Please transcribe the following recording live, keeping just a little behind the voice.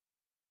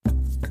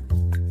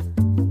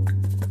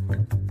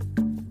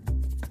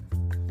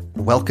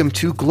Welcome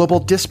to Global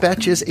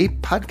Dispatches, a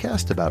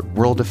podcast about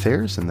world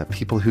affairs and the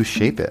people who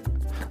shape it.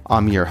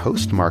 I'm your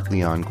host, Mark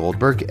Leon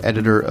Goldberg,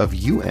 editor of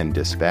UN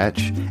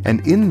Dispatch,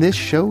 and in this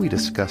show we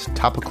discuss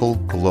topical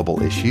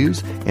global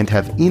issues and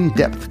have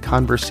in-depth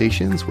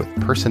conversations with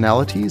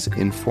personalities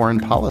in foreign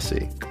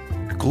policy.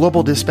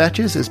 Global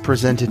Dispatches is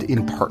presented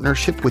in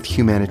partnership with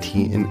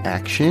Humanity in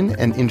Action,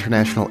 an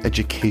international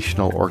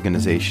educational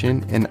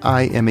organization, and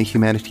I am a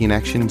Humanity in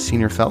Action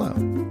Senior Fellow.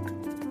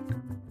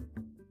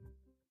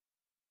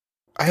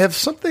 I have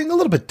something a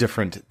little bit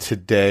different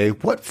today.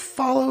 What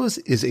follows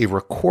is a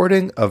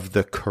recording of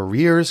the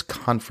Careers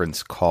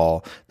Conference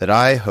call that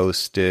I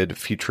hosted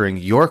featuring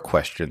your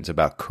questions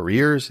about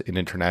careers in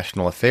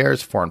international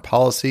affairs, foreign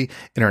policy,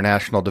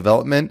 international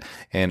development,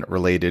 and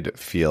related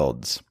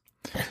fields.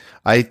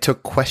 I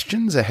took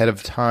questions ahead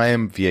of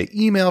time via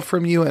email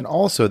from you, and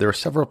also there were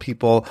several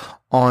people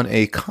on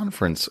a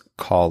conference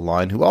call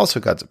line who also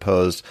got to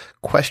pose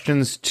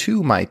questions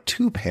to my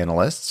two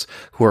panelists,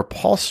 who are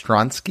Paul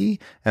Stronsky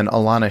and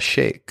Alana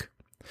Sheikh.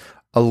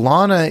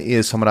 Alana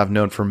is someone I've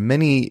known for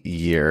many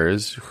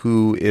years,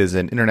 who is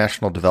an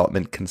international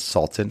development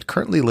consultant,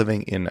 currently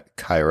living in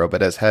Cairo,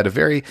 but has had a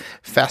very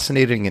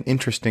fascinating and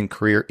interesting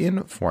career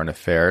in foreign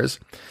affairs.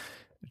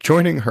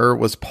 Joining her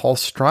was Paul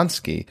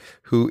Stronsky,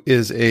 who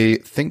is a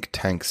think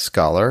tank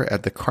scholar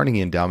at the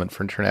Carnegie Endowment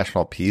for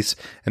International Peace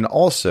and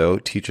also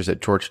teaches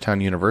at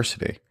Georgetown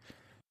University.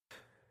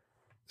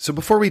 So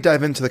before we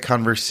dive into the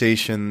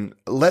conversation,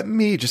 let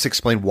me just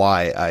explain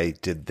why I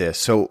did this.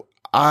 So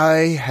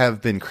I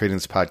have been creating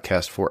this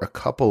podcast for a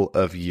couple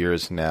of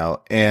years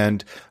now,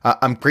 and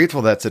I'm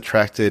grateful that's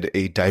attracted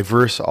a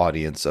diverse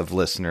audience of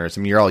listeners.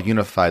 I mean, you're all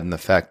unified in the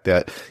fact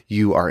that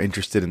you are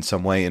interested in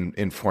some way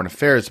in foreign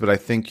affairs, but I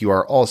think you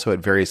are also at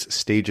various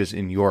stages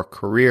in your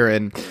career,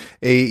 and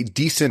a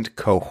decent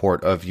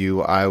cohort of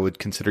you I would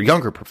consider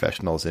younger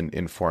professionals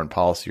in foreign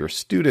policy or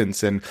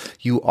students, and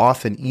you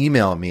often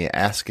email me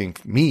asking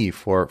me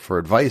for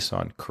advice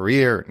on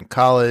career and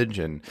college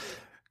and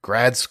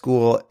grad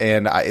school,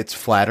 and it's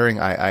flattering.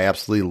 I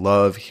absolutely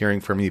love hearing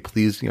from you.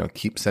 Please,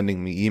 keep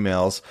sending me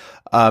emails.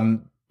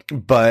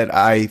 But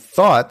I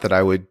thought that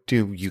I would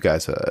do you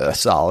guys a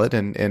solid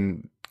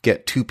and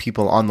get two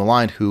people on the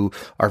line who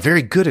are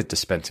very good at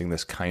dispensing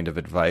this kind of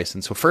advice.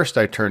 And so first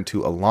I turned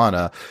to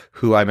Alana,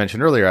 who I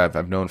mentioned earlier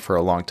I've known for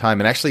a long time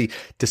and actually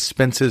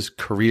dispenses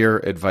career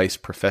advice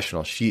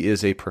professional. She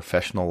is a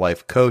professional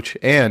life coach.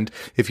 And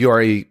if you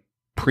are a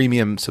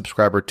premium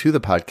subscriber to the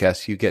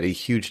podcast, you get a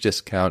huge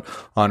discount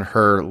on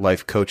her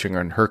life coaching or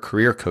on her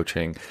career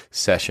coaching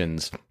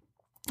sessions.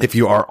 If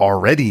you are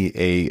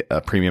already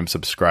a premium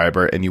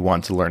subscriber and you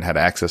want to learn how to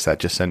access that,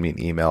 just send me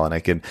an email and I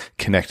can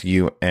connect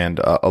you and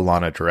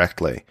Alana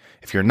directly.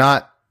 If you're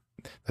not,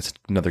 that's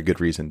another good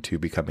reason to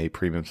become a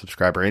premium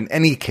subscriber. In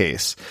any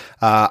case,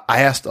 I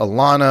asked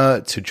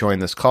Alana to join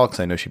this call because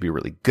I know she'd be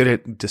really good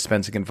at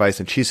dispensing advice,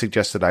 and she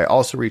suggested I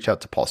also reach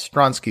out to Paul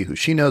Stronsky, who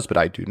she knows, but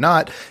I do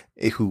not,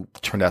 who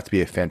turned out to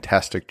be a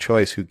fantastic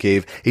choice, who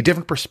gave a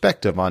different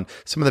perspective on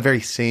some of the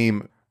very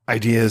same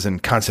ideas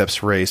and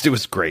concepts raised. It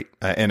was great.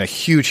 And a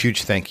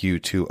huge thank you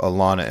to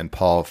Alana and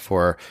Paul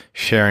for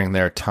sharing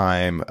their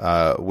time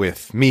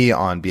with me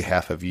on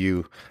behalf of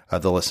you,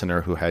 the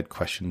listener who had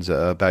questions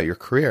about your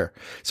career.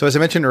 So as I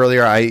mentioned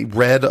earlier, I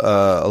read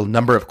a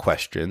number of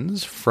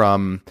questions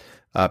from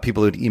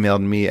people who'd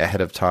emailed me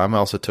ahead of time. I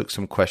also took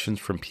some questions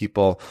from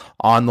people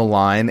on the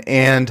line,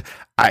 and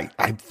I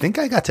think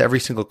I got to every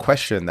single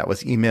question that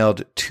was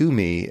emailed to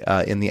me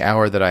in the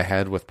hour that I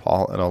had with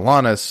Paul and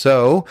Alana.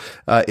 So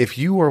if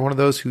you were one of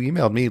those who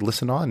emailed me,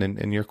 listen on,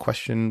 and your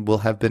question will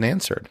have been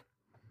answered.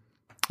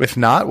 If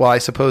not, well, I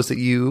suppose that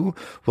you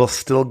will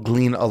still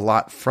glean a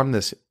lot from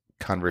this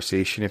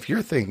conversation if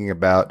you're thinking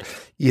about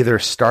either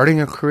starting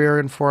a career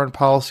in foreign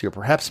policy or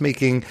perhaps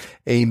making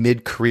a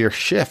mid-career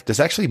shift. There's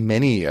actually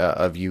many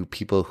of you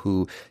people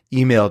who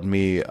emailed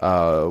me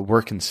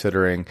were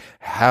considering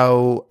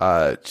how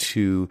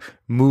to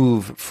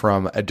move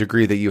from a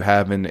degree that you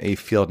have in a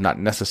field not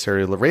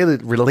necessarily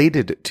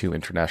related to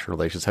international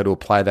relations, how to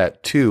apply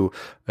that to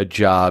a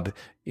job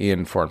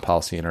in foreign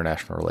policy,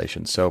 international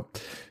relations. So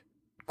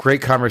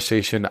great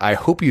conversation. I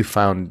hope you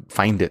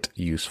find it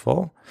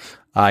useful.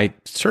 I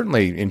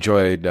certainly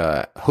enjoyed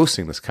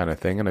hosting this kind of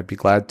thing, and I'd be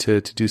glad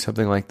to do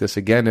something like this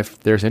again if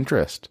there's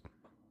interest.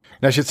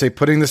 And I should say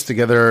putting this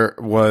together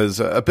was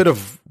a bit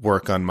of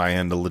work on my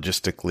end,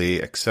 logistically,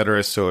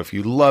 etc. So if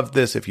you loved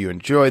this, if you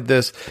enjoyed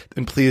this,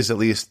 then please at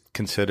least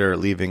consider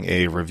leaving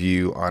a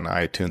review on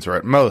iTunes, or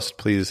at most,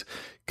 please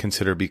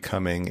consider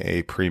becoming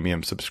a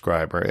premium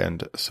subscriber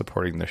and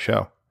supporting the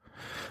show.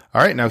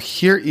 All right, now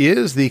here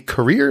is the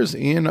Careers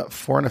in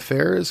Foreign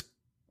Affairs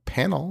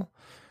panel,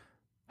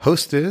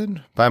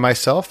 hosted by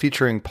myself,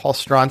 featuring Paul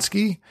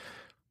Stronsky,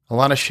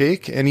 Alana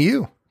Sheikh, and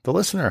you, the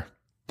listener.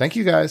 Thank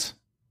you, guys.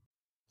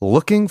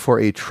 Looking for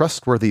a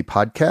trustworthy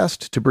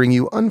podcast to bring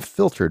you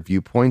unfiltered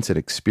viewpoints and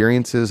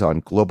experiences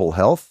on global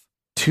health?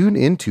 Tune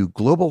into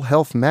Global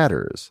Health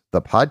Matters,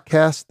 the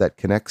podcast that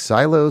connects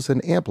silos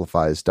and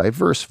amplifies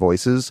diverse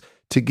voices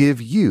to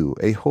give you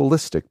a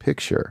holistic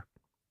picture.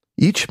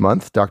 Each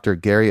month, Dr.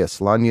 Gary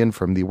Aslanyan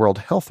from the World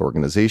Health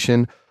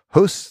Organization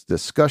hosts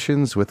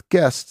discussions with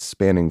guests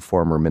spanning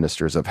former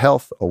ministers of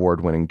health,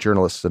 award-winning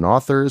journalists and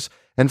authors,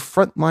 and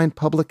frontline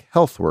public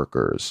health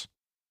workers.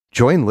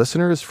 Join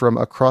listeners from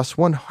across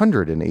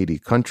 180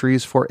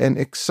 countries for an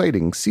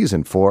exciting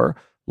Season 4,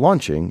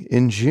 launching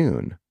in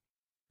June.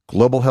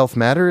 Global Health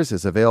Matters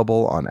is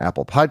available on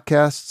Apple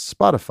Podcasts,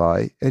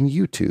 Spotify, and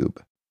YouTube.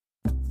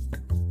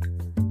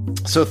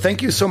 So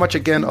thank you so much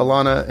again,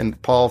 Alana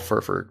and Paul,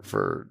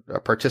 for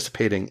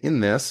participating in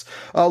this.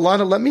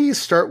 Alana, let me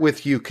start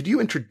with you. Could you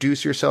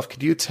introduce yourself?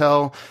 Could you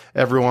tell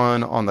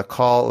everyone on the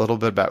call a little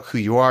bit about who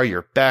you are,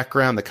 your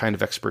background, the kind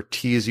of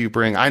expertise you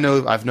bring? I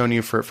know I've known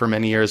you for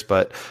many years,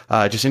 but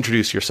just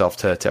introduce yourself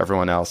to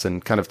everyone else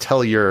and kind of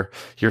tell your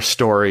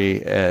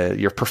story,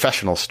 your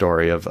professional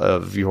story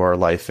of your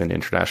life in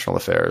international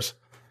affairs.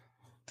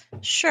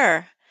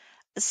 Sure.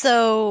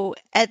 So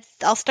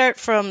I'll start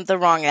from the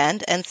wrong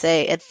end and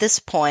say at this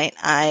point,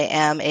 I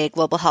am a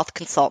global health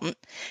consultant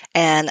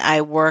and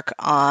I work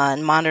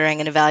on monitoring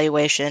and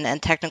evaluation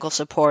and technical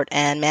support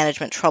and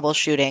management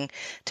troubleshooting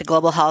to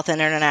global health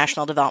and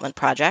international development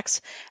projects.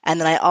 And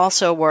then I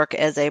also work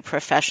as a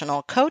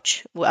professional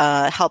coach,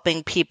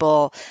 helping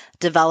people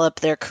develop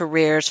their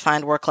careers,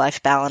 find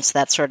work-life balance,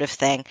 that sort of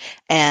thing.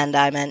 And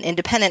I'm an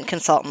independent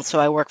consultant, so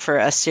I work for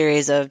a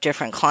series of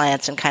different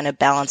clients and kind of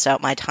balance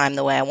out my time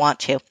the way I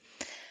want to.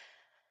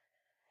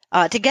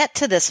 To get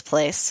to this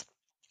place,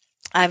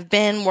 I've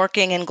been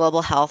working in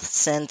global health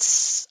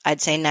since,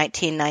 I'd say,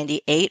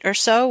 1998 or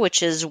so,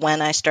 which is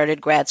when I started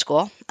grad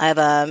school. I have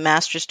a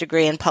master's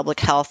degree in public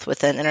health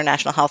with an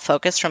international health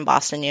focus from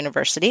Boston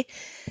University.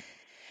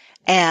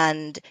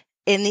 And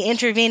in the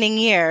intervening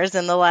years,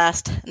 in the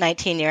last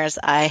 19 years,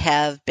 I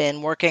have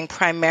been working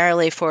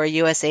primarily for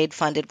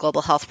USAID-funded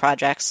global health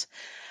projects.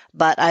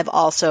 But I've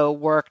also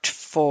worked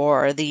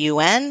for the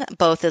UN,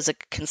 both as a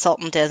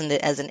consultant and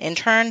as an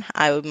intern.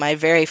 My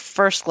very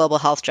first global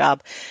health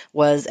job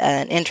was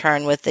an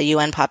intern with the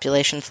UN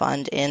Population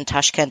Fund in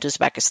Tashkent,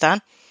 Uzbekistan.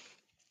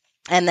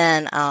 And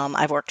then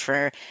I've worked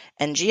for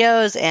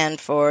NGOs and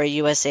for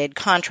USAID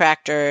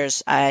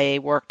contractors. I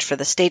worked for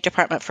the State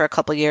Department for a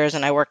couple years,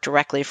 and I worked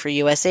directly for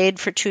USAID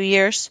for 2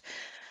 years.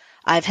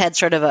 I've had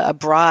sort of a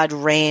broad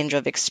range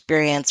of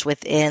experience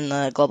within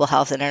the global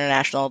health and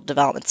international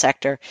development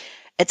sector.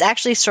 It's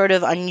actually sort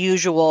of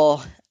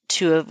unusual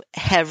to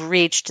have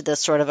reached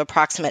this sort of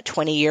approximate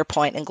 20-year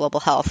point in global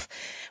health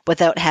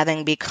without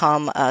having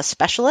become a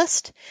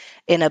specialist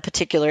in a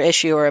particular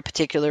issue or a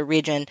particular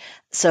region.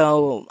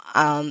 So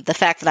the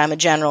fact that I'm a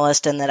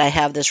generalist and that I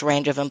have this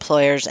range of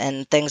employers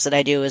and things that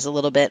I do is a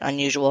little bit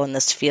unusual in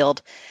this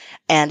field.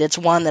 And it's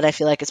one that I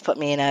feel like has put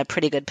me in a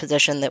pretty good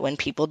position that when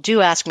people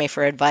do ask me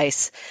for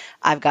advice,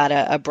 I've got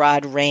a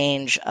broad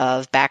range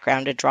of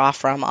background to draw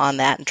from on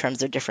that in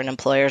terms of different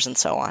employers and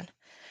so on.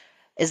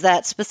 Is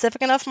that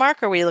specific enough,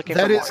 Mark, or were you looking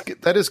for more?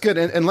 That is good.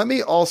 And let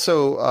me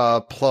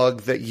also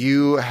plug that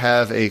you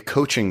have a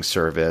coaching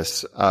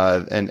service,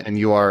 and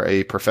you are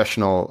a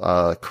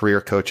professional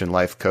career coach and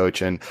life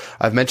coach. And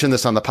I've mentioned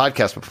this on the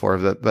podcast before,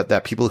 but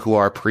that people who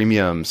are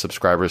premium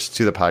subscribers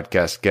to the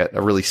podcast get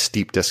a really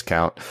steep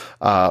discount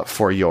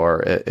for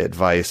your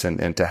advice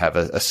and to have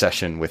a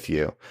session with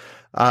you.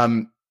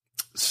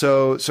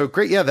 So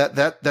great. Yeah,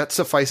 that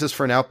suffices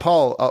for now.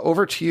 Paul,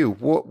 over to you.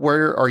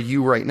 Where are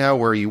you right now?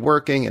 Where are you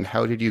working, and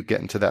how did you get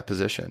into that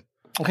position?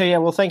 Okay. Yeah.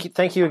 Well,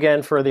 thank you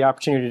again for the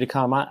opportunity to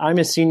come. I'm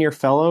a senior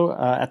fellow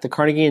at the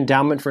Carnegie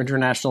Endowment for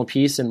International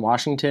Peace in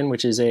Washington,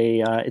 which is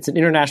it's an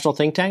international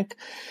think tank.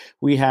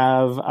 We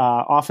have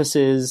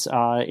offices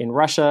in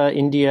Russia,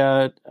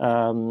 India,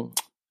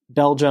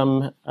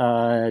 Belgium,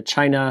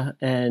 China,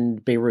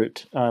 and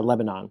Beirut,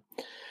 Lebanon.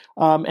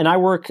 And I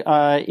work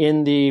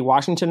in the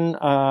Washington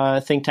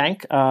think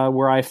tank,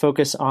 where I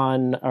focus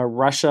on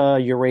Russia,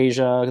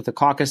 Eurasia, the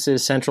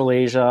Caucasus, Central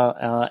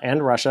Asia,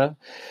 and Russia,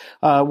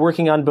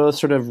 working on both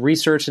sort of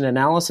research and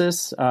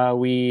analysis.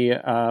 We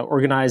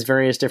organize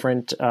various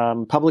different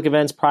public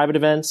events, private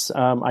events.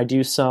 I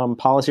do some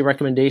policy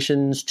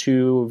recommendations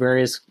to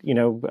various,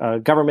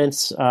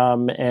 governments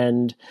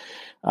and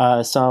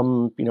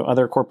some,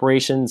 other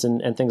corporations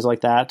and things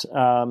like that.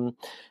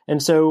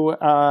 And so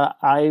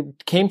I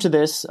came to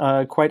this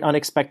quite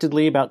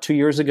unexpectedly about 2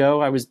 years ago.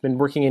 I was been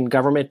working in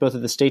government, both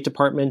at the State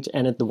Department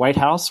and at the White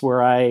House,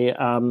 where I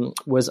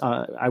was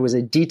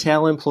a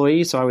detail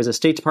employee. So I was a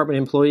State Department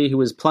employee who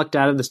was plucked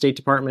out of the State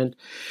Department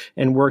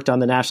and worked on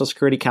the National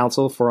Security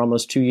Council for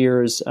almost 2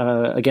 years,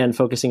 again,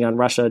 focusing on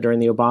Russia during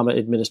the Obama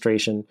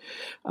administration.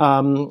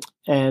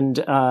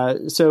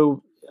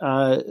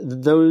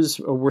 Those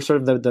were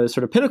sort of the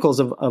sort of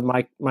pinnacles of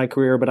my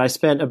career, but I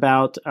spent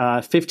about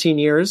 15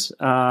 years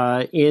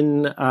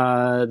in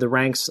the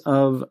ranks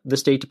of the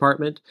State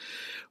Department,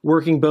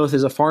 working both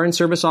as a Foreign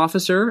Service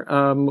officer,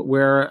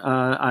 where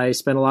I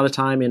spent a lot of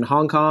time in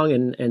Hong Kong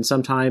and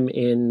some time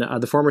in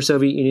the former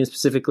Soviet Union,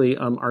 specifically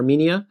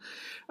Armenia.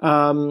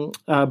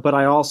 But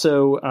I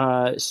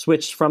also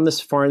switched from the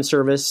Foreign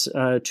Service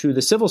to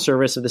the Civil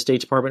Service of the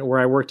State Department, where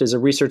I worked as a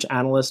research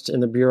analyst in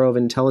the Bureau of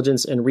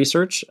Intelligence and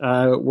Research,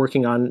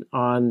 working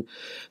on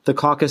the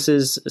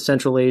Caucasus,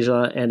 Central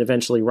Asia, and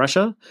eventually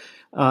Russia.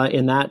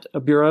 In that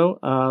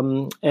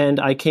bureau. And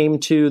I came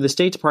to the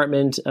State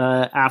Department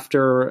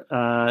after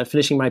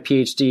finishing my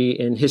PhD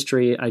in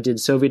history. I did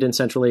Soviet and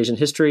Central Asian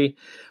history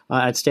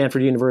at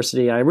Stanford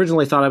University. I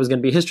originally thought I was going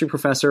to be a history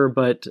professor,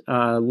 but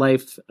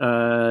life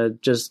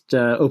just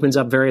opens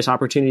up various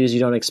opportunities you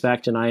don't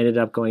expect, and I ended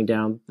up going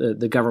down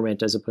the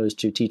government as opposed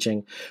to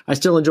teaching. I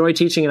still enjoy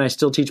teaching, and I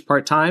still teach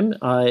part-time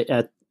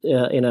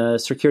in a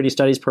security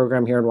studies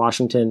program here in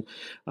Washington,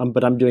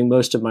 but I'm doing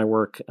most of my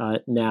work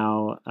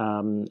now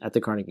at the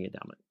Carnegie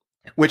Endowment.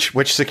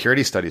 Which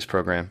security studies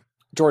program?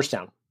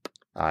 Georgetown.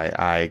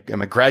 I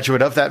am a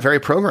graduate of that very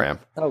program.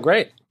 Oh,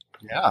 great.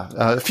 Yeah,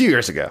 a few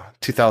years ago,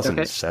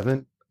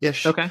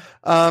 2007-ish. Okay.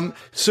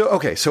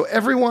 So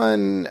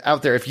everyone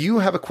out there, if you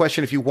have a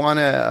question, if you want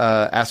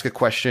to ask a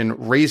question,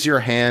 raise your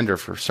hand, or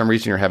for some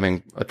reason you're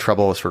having a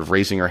trouble sort of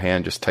raising your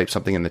hand, just type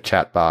something in the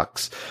chat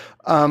box.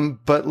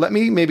 But let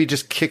me maybe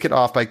just kick it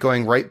off by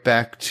going right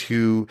back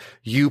to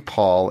you,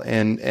 Paul,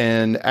 and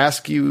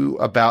ask you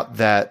about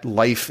that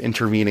life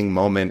intervening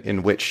moment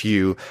in which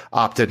you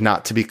opted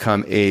not to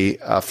become a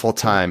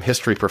full-time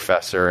history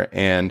professor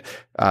and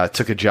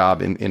took a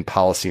job in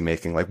policy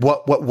making. Like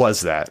what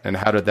was that, and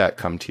how did that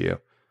come to you?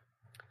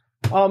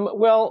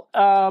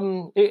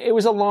 It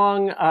was a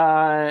long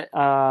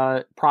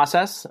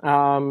process.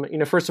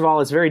 First of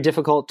all, it's very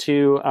difficult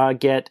to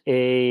get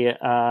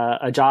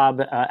a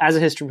job as a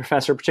history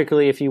professor,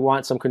 particularly if you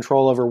want some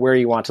control over where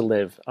you want to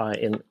live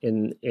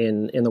in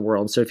the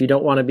world. So if you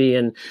don't want to be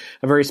in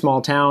a very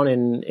small town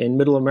in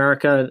Middle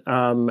America,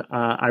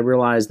 I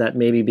realized that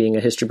maybe being a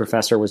history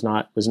professor was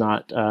not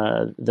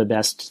the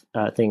best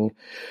thing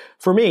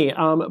for me.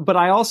 But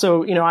I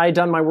also, I had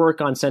done my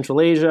work on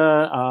Central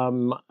Asia,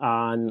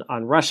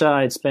 on Russia.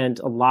 I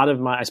spent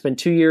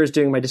 2 years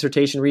doing my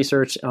dissertation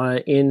research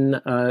in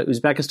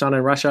Uzbekistan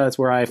and Russia. That's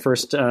where I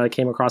first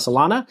came across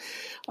Alana.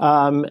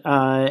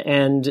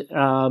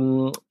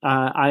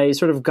 I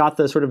sort of got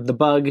the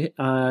bug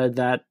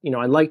that,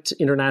 I liked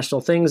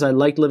international things. I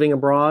liked living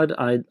abroad.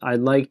 I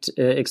liked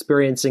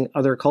experiencing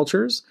other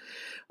cultures.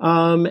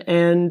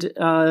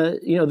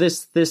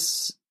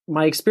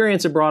 My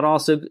experience abroad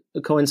also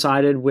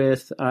coincided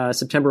with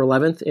September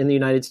 11th in the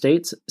United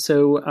States.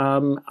 So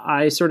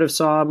I sort of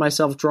saw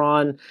myself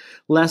drawn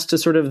less to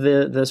sort of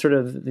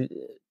the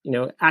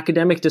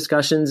academic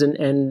discussions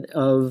and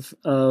of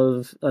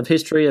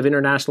history of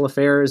international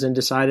affairs, and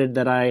decided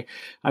that I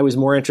was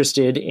more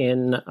interested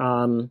in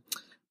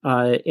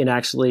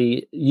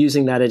actually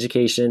using that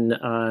education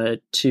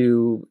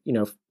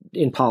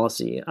in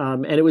policy.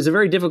 And it was a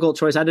very difficult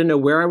choice. I didn't know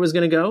where I was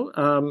going to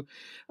go.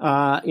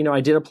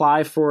 I did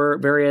apply for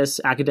various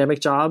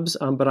academic jobs,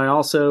 but I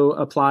also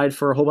applied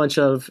for a whole bunch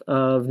of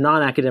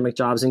non-academic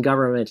jobs in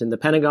government, in the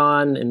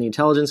Pentagon, in the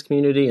intelligence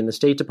community, in the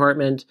State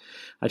Department.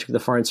 I took the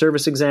Foreign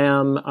Service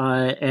exam,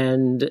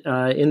 and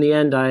in the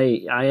end,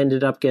 I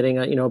ended up getting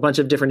a bunch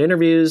of different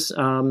interviews.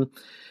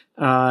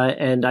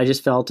 And I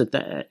just felt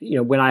that,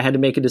 when I had to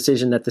make a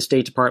decision, that the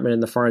State Department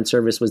and the Foreign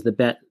Service was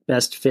the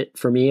best fit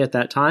for me at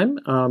that time.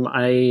 And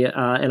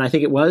I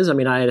think it was. I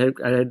mean, I had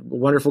a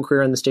wonderful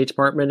career in the State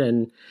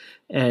Department,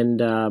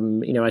 and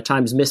at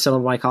times missed some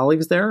of my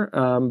colleagues there.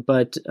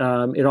 But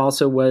it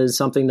also was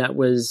something that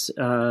was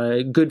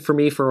good for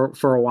me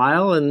for a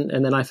while,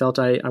 and then I felt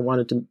I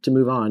wanted to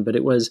move on. But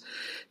it was,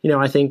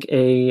 I think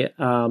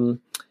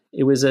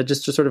it was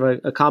just a sort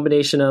of a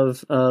combination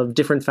of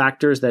different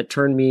factors that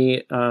turned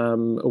me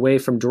away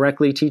from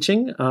directly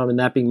teaching, and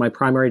that being my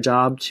primary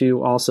job,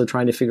 to also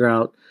trying to figure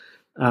out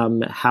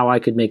how I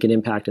could make an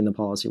impact in the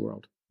policy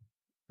world.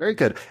 Very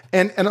good.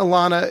 And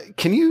Alana,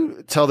 can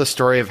you tell the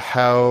story of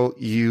how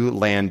you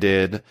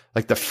landed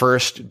like the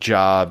first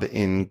job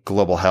in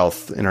global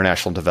health,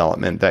 international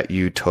development that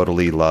you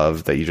totally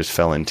love, that you just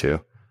fell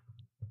into?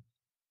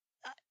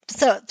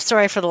 So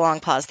sorry for the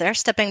long pause there,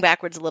 stepping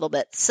backwards a little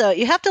bit. So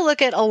you have to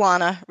look at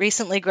Alana,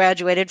 recently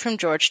graduated from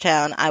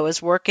Georgetown. I was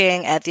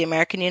working at the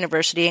American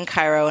University in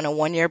Cairo in a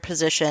one-year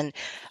position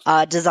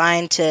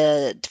designed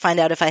to find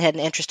out if I had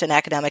an interest in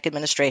academic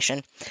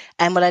administration.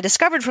 And what I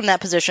discovered from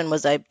that position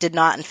was I did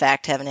not, in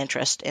fact, have an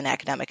interest in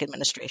academic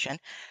administration.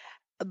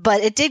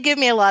 But it did give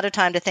me a lot of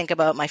time to think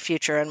about my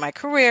future and my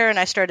career, and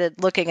I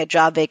started looking at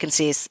job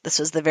vacancies. This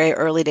was the very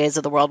early days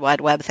of the World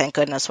Wide Web, thank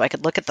goodness, so I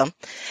could look at them,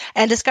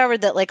 and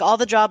discovered that like all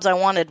the jobs I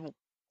wanted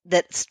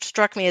that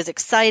struck me as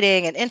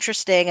exciting and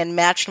interesting and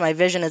matched my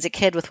vision as a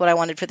kid with what I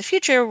wanted for the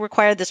future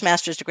required this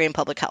master's degree in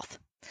public health.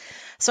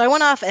 So I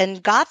went off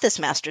and got this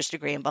master's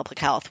degree in public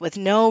health with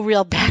no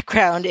real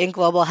background in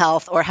global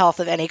health or health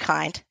of any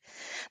kind.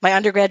 My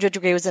undergraduate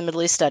degree was in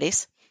Middle East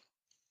Studies.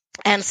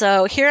 And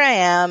so here I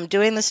am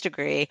doing this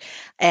degree,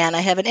 and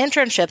I have an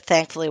internship,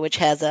 thankfully, which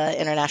has an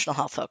international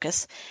health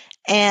focus.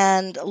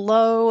 And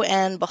lo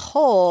and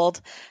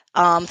behold,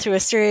 through a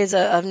series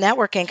of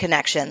networking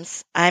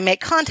connections, I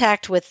make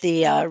contact with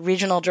the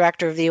regional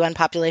director of the UN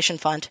Population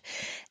Fund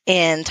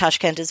in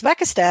Tashkent,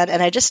 Uzbekistan,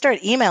 and I just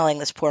start emailing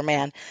this poor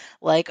man,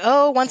 like,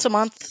 once a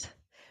month,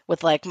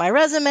 with like my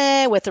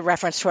resume, with a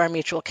reference to our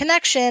mutual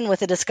connection,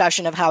 with a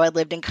discussion of how I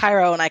lived in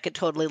Cairo and I could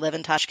totally live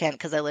in Tashkent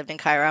because I lived in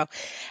Cairo.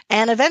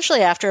 And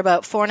eventually, after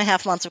about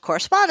 4.5 months of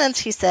correspondence,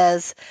 he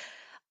says,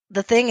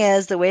 the thing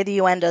is, the way the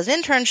UN does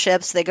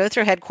internships, they go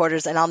through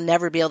headquarters and I'll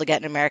never be able to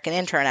get an American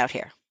intern out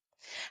here.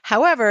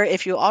 However,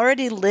 if you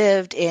already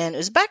lived in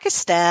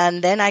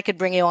Uzbekistan, then I could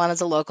bring you on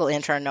as a local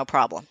intern, no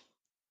problem.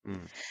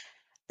 Mm.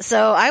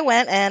 So I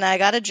went and I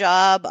got a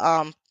job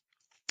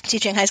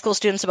teaching high school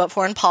students about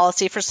foreign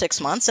policy for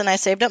 6 months, and I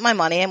saved up my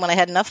money, and when I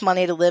had enough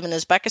money to live in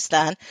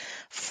Uzbekistan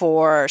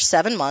for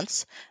 7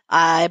 months,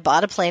 I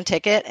bought a plane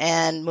ticket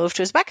and moved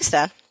to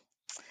Uzbekistan.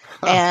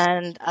 Huh.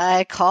 And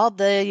I called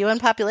the UN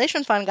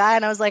Population Fund guy,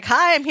 and I was like,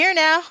 hi, I'm here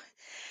now.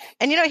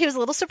 And, he was a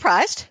little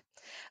surprised.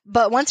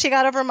 But once he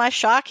got over my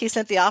shock, he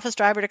sent the office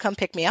driver to come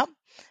pick me up,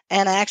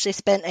 and I actually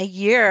spent a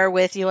year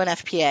with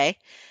UNFPA.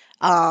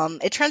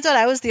 It turns out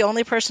I was the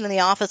only person in the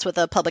office with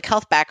a public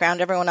health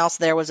background. Everyone else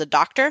there was a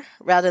doctor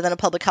rather than a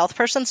public health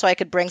person, so I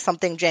could bring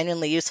something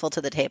genuinely useful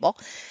to the table.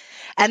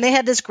 And they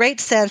had this great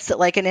sense that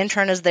like an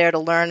intern is there to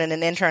learn and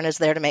an intern is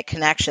there to make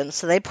connections.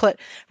 So they put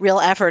real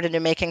effort into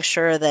making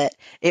sure that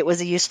it was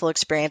a useful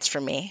experience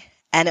for me.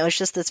 And it was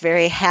just this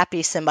very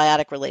happy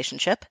symbiotic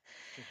relationship.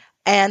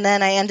 And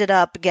then I ended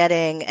up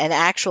getting an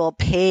actual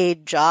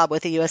paid job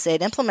with a USAID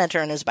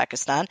implementer in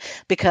Uzbekistan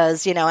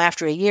because,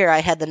 after a year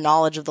I had the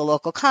knowledge of the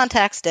local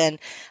context and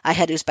I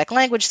had Uzbek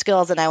language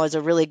skills and I was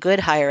a really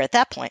good hire at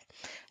that point.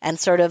 And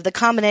sort of the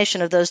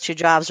combination of those two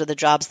jobs were the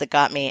jobs that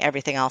got me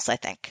everything else, I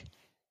think.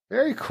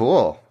 Very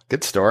cool.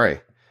 Good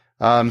story.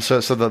 So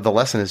the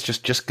lesson is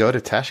just go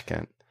to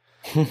Tashkent.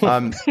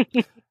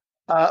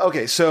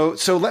 Okay, so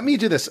let me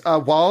do this.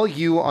 While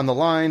you on the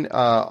line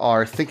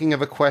are thinking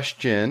of a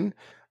question,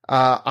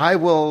 I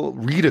will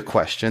read a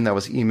question that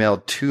was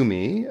emailed to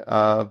me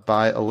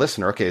by a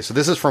listener. Okay, so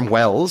this is from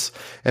Wells,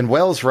 and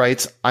Wells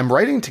writes, I'm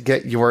writing to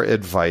get your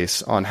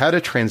advice on how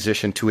to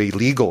transition to a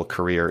legal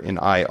career in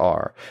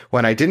IR.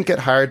 When I didn't get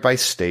hired by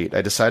state,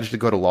 I decided to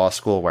go to law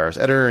school where I was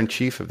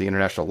editor-in-chief of the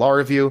International Law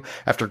Review.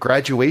 After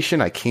graduation,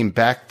 I came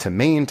back to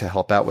Maine to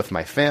help out with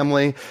my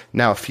family.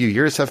 Now a few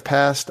years have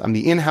passed. I'm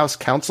the in-house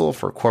counsel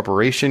for a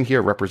corporation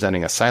here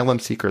representing asylum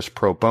seekers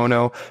pro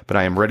bono, but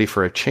I am ready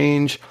for a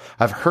change.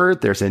 I've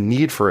heard there's a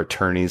need for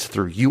attorneys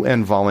through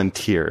UN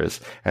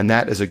volunteers, and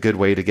that is a good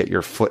way to get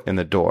your foot in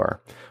the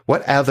door.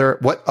 What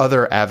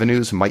other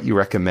avenues might you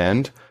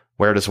recommend?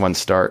 Where does one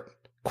start? ?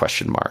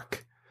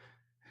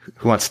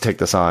 Who wants to take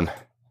this on?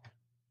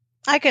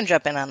 I can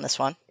jump in on this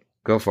one.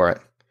 Go for it.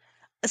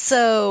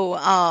 So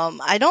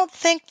I don't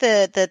think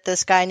that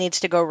this guy needs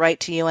to go right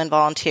to UN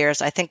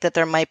volunteers. I think that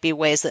there might be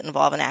ways that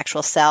involve an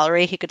actual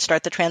salary he could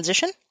start the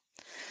transition.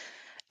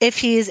 If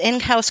he's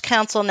in-house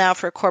counsel now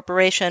for a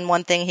corporation,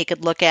 one thing he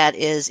could look at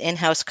is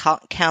in-house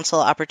counsel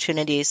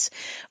opportunities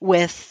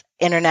with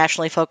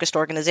internationally focused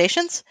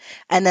organizations.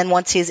 And then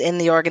once he's in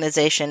the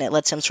organization, it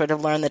lets him sort of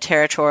learn the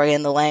territory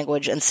and the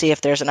language and see if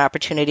there's an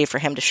opportunity for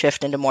him to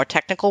shift into more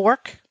technical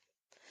work.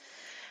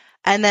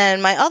 And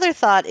then my other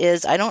thought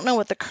is, I don't know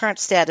what the current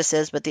status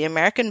is, but the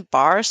American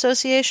Bar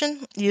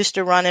Association used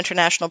to run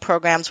international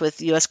programs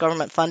with U.S.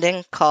 government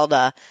funding called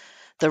the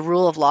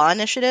Rule of Law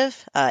Initiative,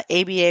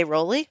 ABA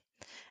ROLI.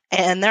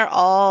 And they're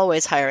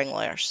always hiring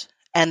lawyers.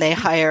 And they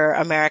hire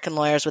American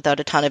lawyers without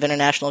a ton of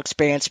international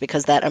experience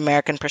because that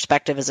American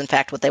perspective is, in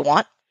fact, what they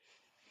want.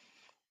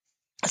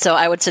 So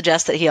I would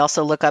suggest that he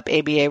also look up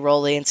ABA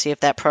ROLI and see if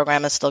that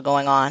program is still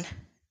going on.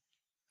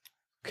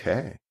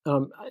 Okay.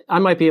 I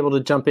might be able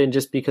to jump in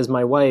just because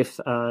my wife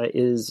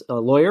is a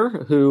lawyer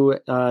who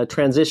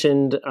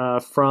transitioned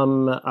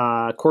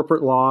from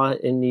corporate law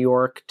in New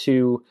York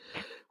to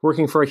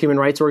working for a human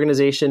rights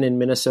organization in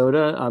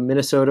Minnesota.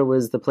 Minnesota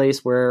was the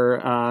place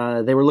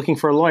where they were looking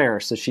for a lawyer.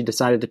 So she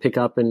decided to pick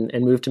up and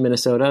move to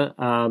Minnesota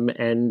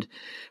and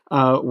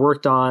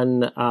worked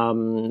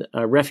on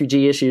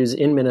refugee issues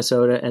in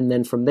Minnesota. And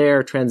then from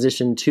there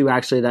transitioned to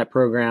actually that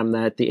program,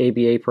 the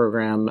ABA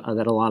program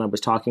that Alana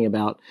was talking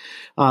about,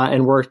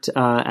 and worked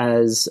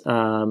as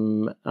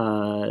an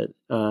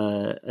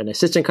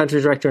assistant country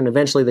director and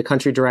eventually the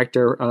country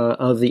director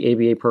of the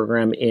ABA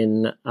program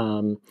in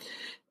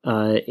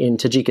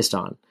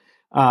Tajikistan.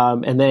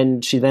 And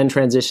then she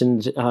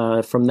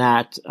transitioned from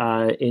that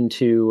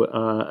into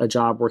a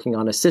job working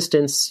on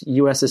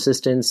U.S.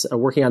 assistance,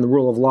 working on the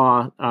rule of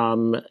law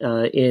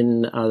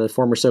in the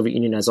former Soviet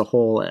Union as a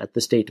whole at the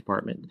State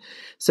Department.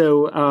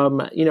 So,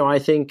 I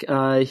think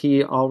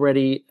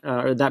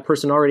that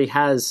person already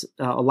has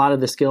a lot of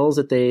the skills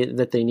that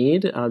they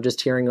need.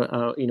 Just hearing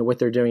what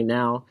they're doing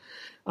now.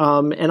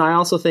 And I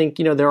also think,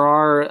 there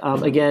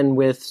are, again,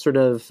 with sort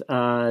of,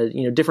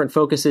 different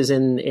focuses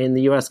in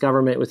the U.S.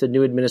 government with the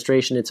new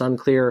administration, it's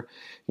unclear,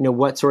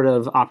 what sort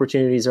of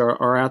opportunities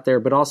are out there.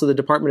 But also the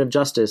Department of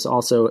Justice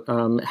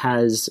also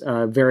has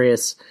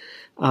various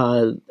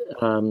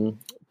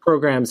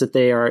programs that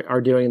they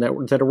are doing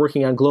that are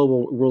working on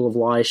global rule of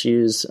law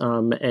issues,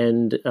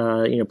 and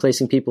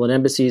placing people in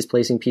embassies,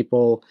 placing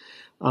people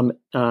in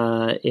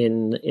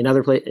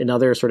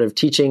other sort of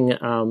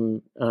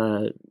teaching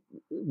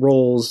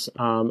roles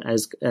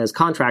as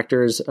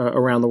contractors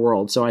around the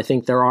world. So I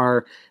think there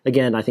are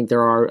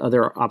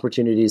other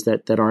opportunities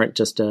that aren't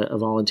just a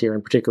volunteer,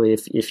 and particularly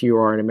if you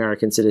are an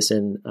American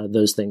citizen,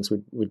 those things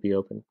would be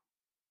open.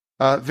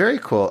 Very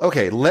cool.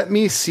 Okay, let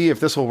me see if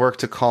this will work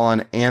to call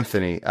on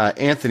Anthony.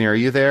 Anthony, are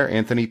you there?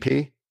 Anthony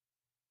P?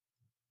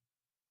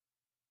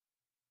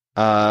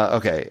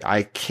 Okay,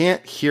 I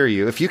can't hear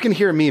you. If you can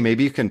hear me,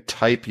 maybe you can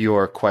type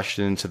your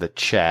question into the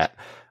chat.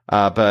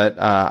 But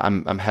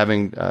I'm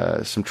having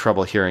some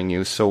trouble hearing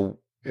you. So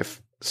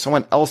if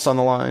someone else on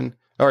the line,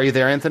 are you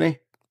there, Anthony?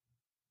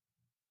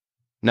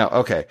 No.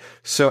 Okay.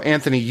 So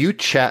Anthony, you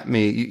chat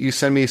me. You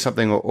send me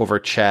something over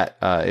chat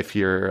if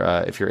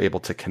you're able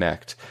to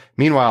connect.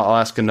 Meanwhile, I'll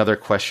ask another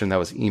question that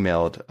was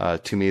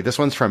emailed to me. This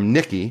one's from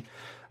Nikki.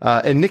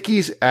 And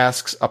Nikki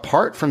asks,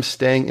 apart from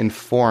staying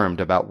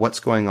informed about what's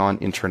going on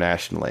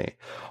internationally,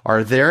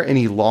 are there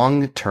any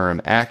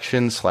long-term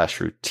actions /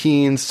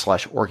 routines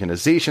 /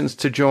 organizations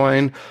to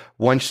join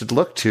one should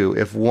look to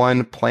if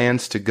one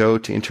plans to go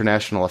to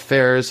international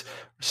affairs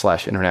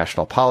 /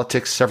 international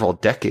politics several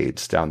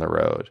decades down the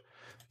road?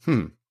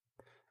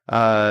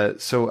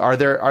 So are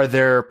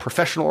there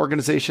professional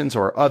organizations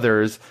or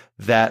others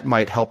that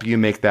might help you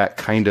make that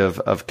kind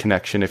of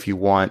connection if you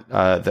want,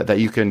 that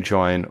you can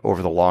join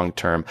over the long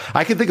term?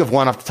 I can think of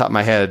one off the top of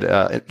my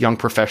head. Young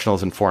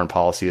Professionals in Foreign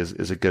Policy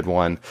is a good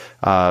one,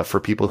 for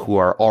people who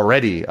are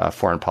already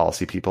foreign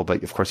policy people.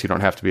 But of course, you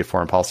don't have to be a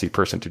foreign policy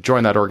person to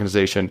join that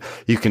organization.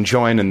 You can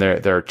join, and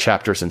there are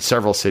chapters in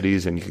several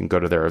cities, and you can go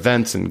to their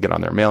events and get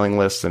on their mailing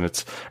list. And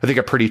it's, I think,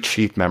 a pretty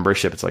cheap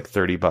membership. It's like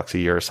 $30 a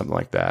year or something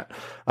like that.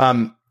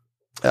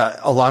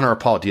 Alana or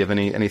Paul, do you have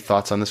any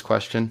thoughts on this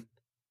question?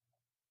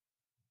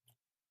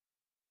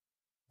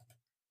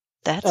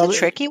 That's a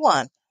tricky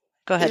one.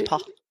 Go ahead,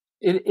 Paul.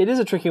 It is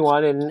a tricky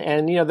one,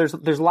 and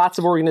there's lots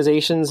of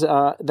organizations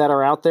that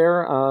are out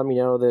there.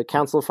 The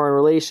Council of Foreign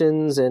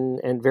Relations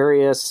and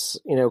various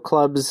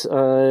clubs,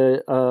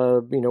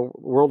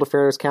 world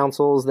affairs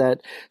councils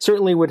that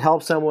certainly would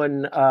help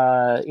someone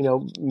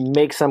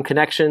make some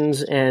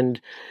connections and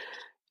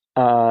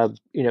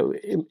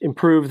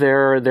improve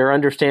their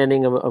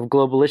understanding of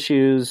global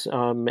issues,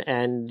 and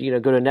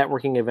go to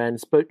networking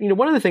events. But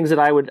one of the things that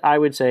I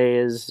would say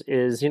is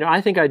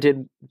I think I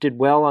did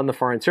well on the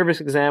Foreign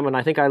Service exam, and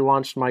I think I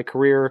launched my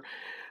career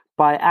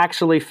by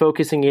actually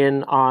focusing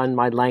in on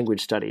my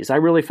language studies. I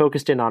really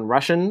focused in on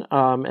Russian,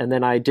 and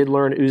then I did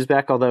learn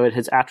Uzbek, although it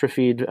has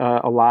atrophied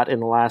a lot in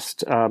the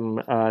last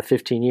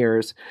 15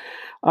 years.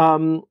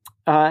 And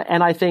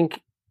I think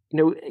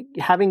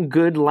having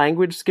good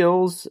language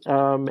skills,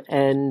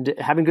 and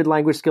having good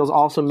language skills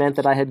also meant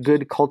that I had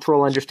good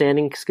cultural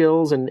understanding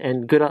skills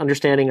and good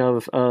understanding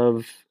of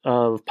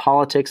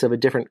politics of a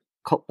different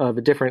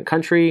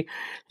country,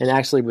 and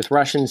actually with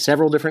Russian,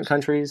 several different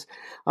countries.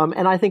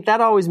 And I think that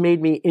always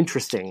made me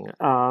interesting.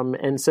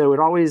 And so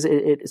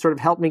it sort of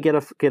helped me get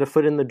a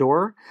foot in the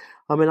door.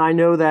 And I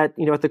know that,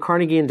 at the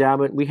Carnegie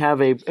Endowment, we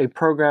have a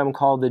program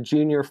called the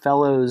Junior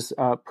Fellows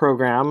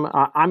program.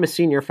 I'm a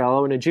senior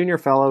fellow, and a junior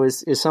fellow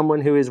is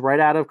someone who is right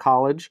out of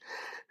college,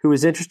 who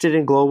is interested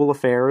in global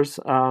affairs.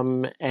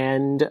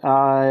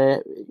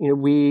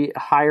 We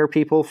hire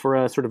people for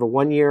a sort of a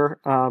 1-year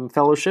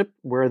fellowship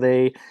where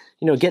they,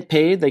 get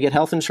paid, they get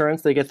health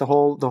insurance, they get the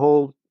whole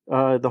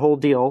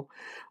deal.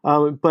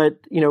 But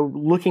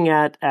looking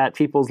at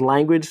people's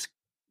language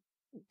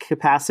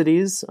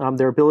capacities,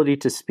 their ability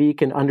to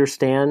speak and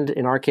understand.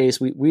 In our case,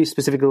 we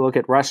specifically look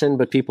at Russian,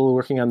 but people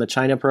working on the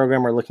China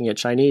program are looking at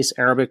Chinese,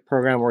 Arabic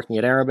program working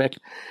at Arabic,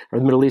 or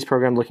the Middle East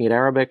program looking at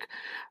Arabic.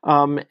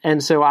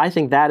 And so I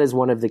think that is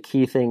one of the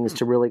key things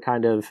to really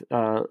kind of,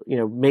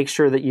 make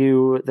sure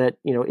that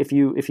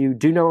if you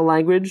do know a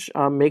language,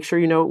 make sure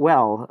you know it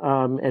well,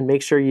 and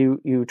make sure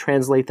you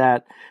translate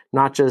that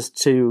not just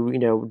to,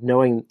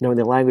 knowing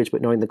the language,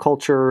 but knowing the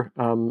culture,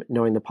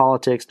 knowing the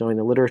politics, knowing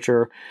the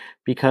literature.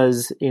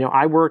 Because,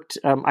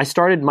 I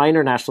started my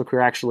international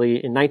career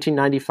actually in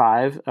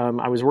 1995.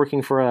 I was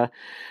working for a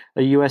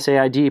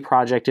USAID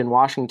project in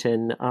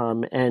Washington,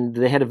 and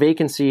they had a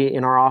vacancy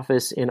in our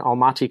office in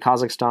Almaty,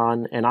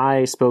 Kazakhstan, and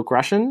I spoke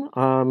Russian,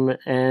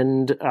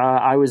 and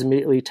I was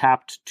immediately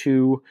tapped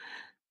to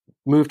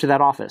move to that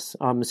office.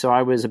 So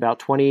I was about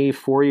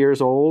 24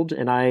 years old,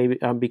 and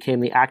I became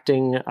the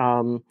acting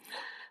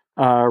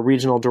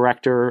regional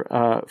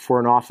director for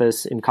an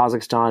office in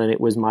Kazakhstan, and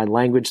it was my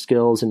language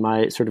skills and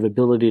my sort of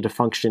ability to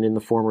function in the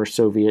former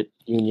Soviet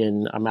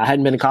Union. I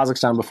hadn't been to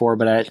Kazakhstan before,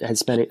 but I had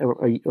spent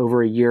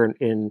over a year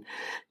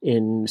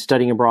in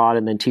studying abroad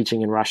and then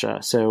teaching in Russia.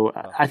 So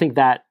I think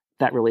that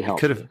that really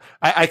helped.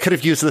 I could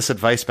have used this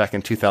advice back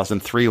in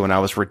 2003 when I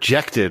was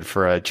rejected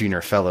for a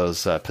junior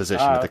fellows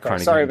position at the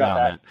Carnegie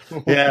Endowment.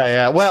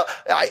 Yeah. Well,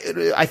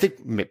 I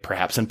think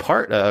perhaps in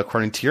part,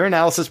 according to your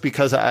analysis,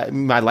 because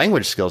my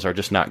language skills are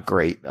just not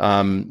great.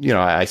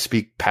 I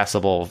speak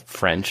passable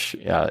French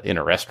in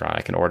a restaurant.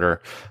 I can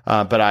order,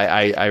 but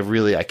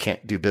I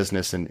can't do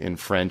business in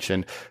French.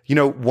 And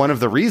one of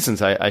the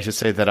reasons I should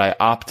say that I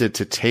opted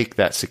to take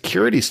that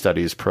security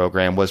studies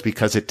program was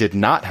because it did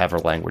not have a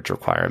language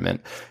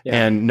requirement.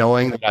 Yeah. And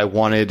knowing that I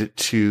wanted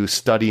to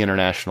study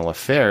international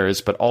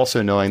affairs, but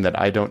also knowing that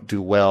I don't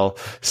do well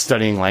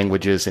studying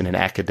languages in an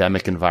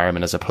academic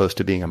environment as opposed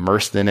to being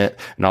immersed in it,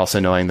 and also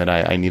knowing that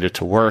I needed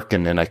to work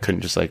and then I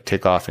couldn't just like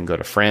take off and go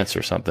to France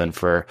or something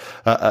for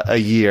a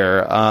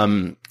year.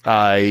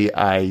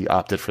 I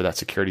opted for that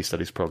security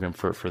studies program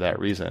for that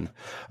reason.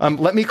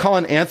 Let me call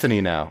on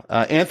Anthony now.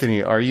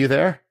 Anthony, are you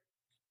there?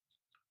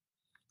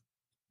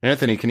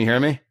 Anthony, can you hear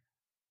me?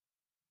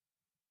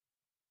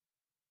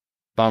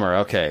 Bummer.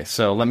 Okay.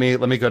 So let me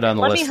go down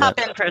the list. Let me hop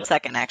in for a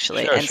second,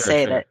 actually, and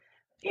say that,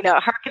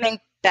 hearkening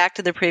back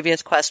to the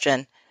previous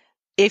question,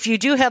 if you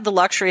do have the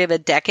luxury of a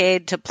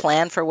decade to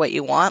plan for what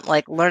you want,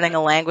 like learning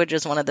a language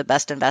is one of the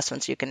best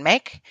investments you can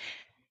make.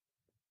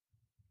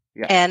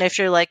 Yeah. And if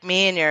you're like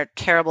me and you're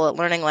terrible at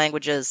learning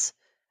languages,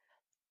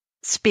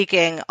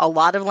 speaking a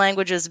lot of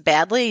languages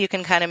badly, you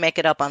can kind of make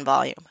it up on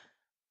volume.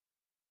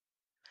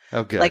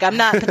 Oh, good. Like I'm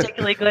not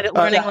particularly good at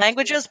learning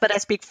languages, but I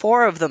speak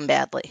 4 of them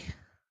badly.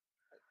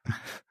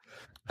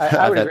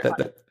 I would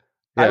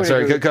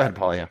agree. Go ahead,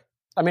 Paul. Yeah.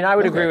 I mean, I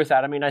would agree with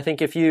that. I mean, I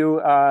think if you,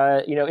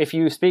 if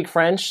you speak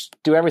French,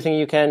 do everything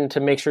you can to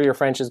make sure your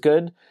French is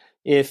good.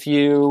 If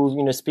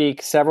you,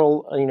 speak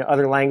several,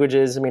 other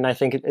languages, I mean, I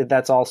think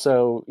that's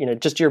also,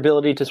 just your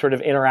ability to sort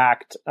of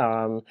interact.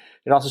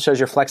 It also shows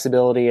your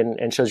flexibility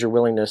and shows your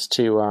willingness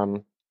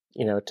to,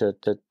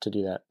 to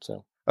do that.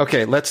 So.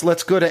 Okay,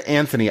 let's go to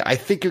Anthony. I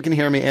think you can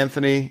hear me,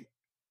 Anthony.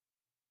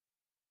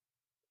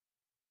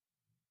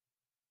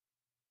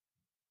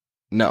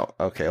 No.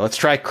 Okay, let's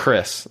try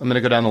Chris. I'm going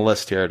to go down the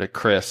list here to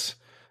Chris.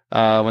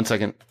 1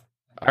 second.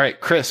 All right,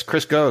 Chris,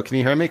 go. Can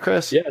you hear me,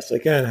 Chris? Yes, I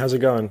can. How's it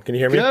going? Can you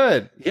hear me?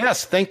 Good.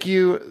 Yes, thank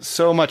you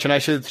so much. And I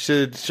should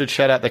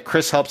shout out that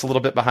Chris helps a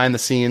little bit behind the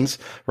scenes,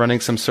 running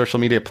some social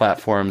media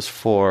platforms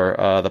for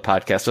the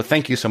podcast. So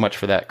thank you so much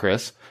for that,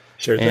 Chris.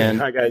 Sure thing.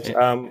 Hi, guys.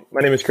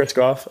 My name is Chris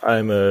Goff.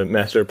 I'm a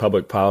Master of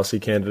Public Policy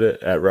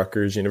candidate at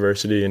Rutgers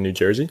University in New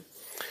Jersey.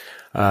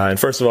 And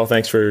first of all,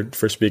 thanks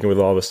for speaking with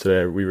all of us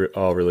today. We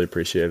all really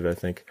appreciate it, I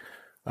think.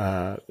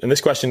 And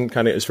this question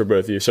kind of is for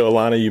both of you. So,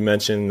 Alana, you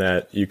mentioned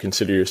that you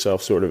consider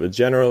yourself sort of a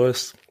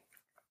generalist.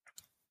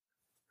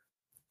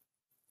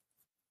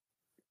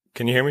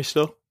 Can you hear me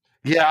still?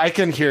 Yeah, I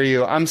can hear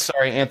you. I'm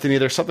sorry, Anthony.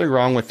 There's something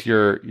wrong with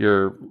your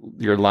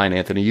line,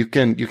 Anthony. You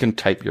can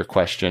type your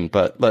question,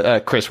 but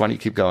Chris, why don't you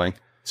keep going?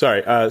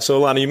 Sorry.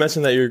 So, Alana, you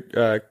mentioned that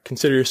you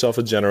consider yourself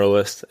a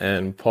generalist,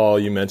 and Paul,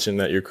 you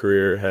mentioned that your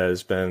career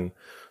has been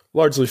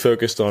largely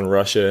focused on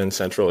Russia and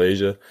Central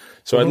Asia.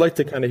 So I'd like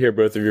to kind of hear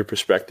both of your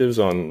perspectives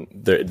on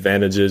the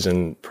advantages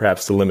and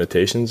perhaps the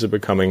limitations of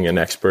becoming an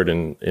expert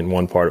in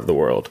one part of the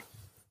world.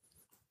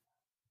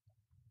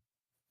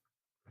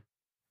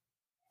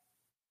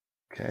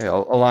 Okay.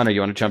 Alana, you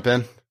want to jump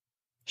in?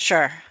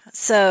 Sure.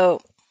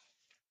 So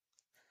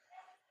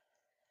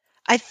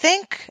I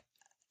think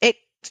it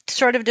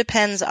sort of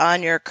depends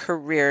on your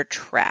career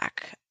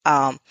track.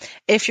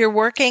 If you're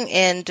working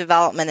in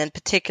development, and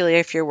particularly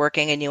if you're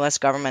working in U.S.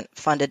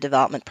 government-funded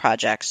development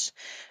projects,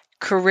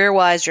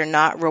 career-wise, you're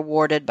not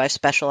rewarded by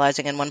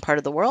specializing in one part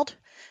of the world.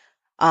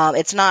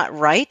 It's not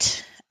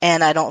right,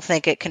 and I don't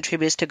think it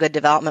contributes to good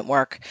development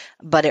work,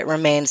 but it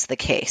remains the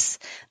case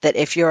that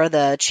if you're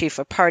the chief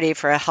of party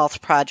for a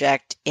health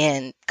project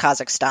in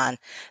Kazakhstan,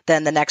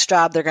 then the next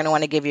job they're going to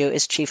want to give you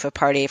is chief of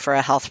party for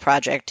a health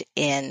project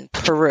in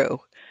Peru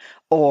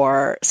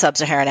or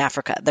sub-Saharan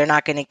Africa. They're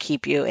not going to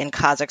keep you in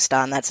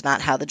Kazakhstan. That's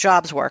not how the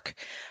jobs work.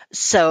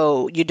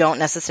 So you don't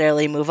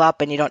necessarily move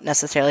up and you don't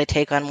necessarily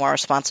take on more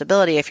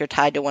responsibility if you're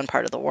tied to one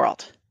part of the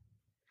world.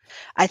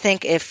 I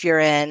think if you're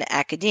in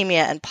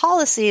academia and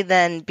policy,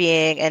 then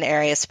being an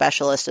area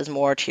specialist is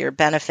more to your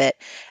benefit.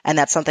 And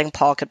that's something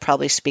Paul could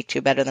probably speak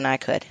to better than I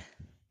could.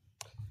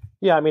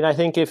 Yeah, I mean, I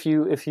think if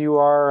you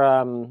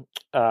are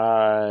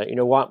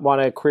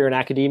want a career in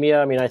academia,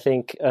 I mean, I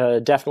think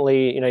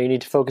definitely you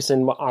need to focus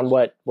in on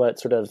what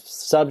sort of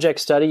subject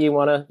study you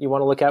want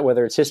to look at,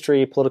 whether it's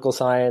history, political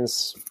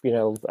science,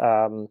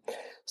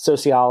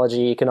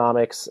 sociology,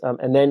 economics,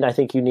 and then I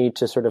think you need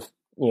to sort of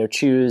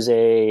choose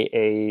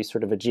a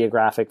sort of a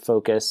geographic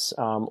focus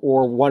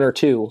or one or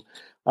two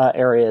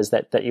areas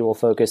that you will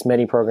focus.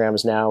 Many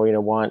programs now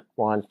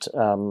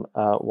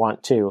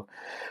want to.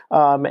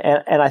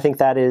 And I think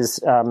that is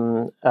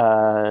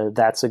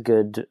that's a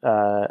good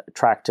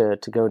track to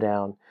go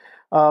down.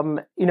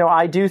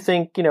 I do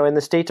think in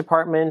the State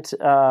Department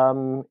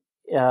there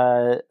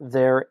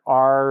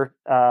are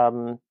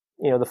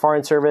the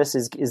Foreign Service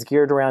is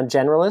geared around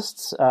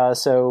generalists,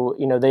 so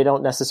they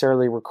don't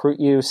necessarily recruit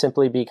you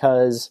simply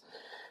because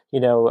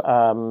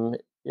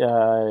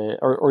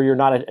or you're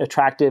not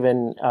attractive,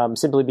 and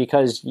simply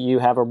because you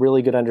have a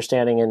really good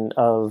understanding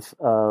of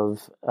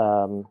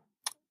the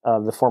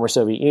former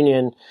Soviet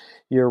Union,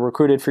 you're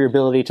recruited for your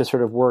ability to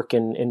sort of work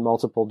in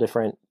multiple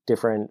different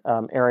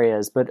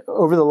areas. But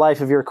over the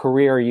life of your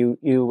career,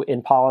 you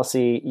in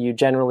policy, you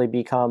generally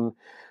become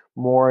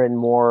more and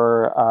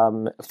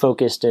more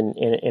focused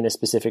in a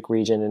specific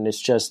region, and it's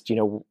just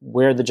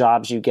where the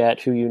jobs you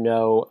get,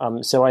 who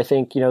So I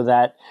think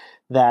that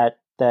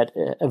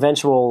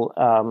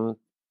eventual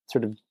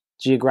sort of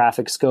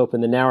geographic scope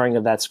and the narrowing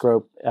of that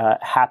scope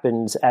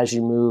happens as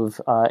you move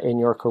in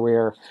your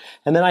career.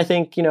 And then I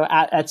think,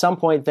 at some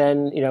point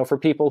then, for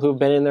people who've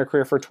been in their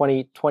career for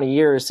 20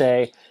 years,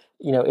 say,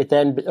 it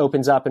then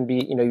opens up and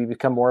you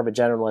become more of a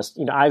generalist.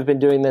 I've been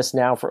doing this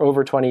now for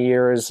over 20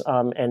 years.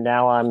 And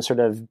now I'm sort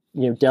of,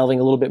 delving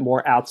a little bit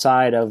more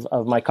outside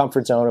of my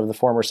comfort zone of the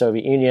former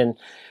Soviet Union,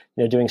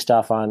 doing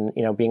stuff on,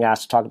 being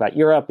asked to talk about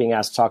Europe, being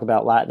asked to talk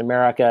about Latin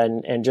America,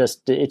 and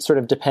just, it sort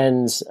of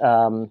depends,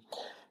 I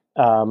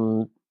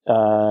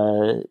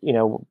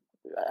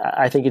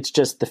think it's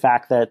just the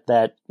fact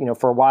that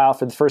for a while,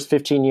 for the first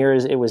 15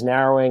 years, it was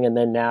narrowing, and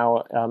then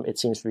now it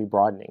seems to be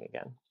broadening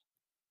again.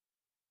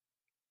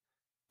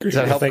 Does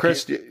that help,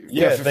 Chris?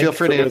 Yeah, feel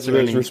free to answer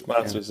those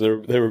responses. Yeah.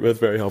 They were both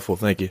very helpful.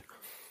 Thank you.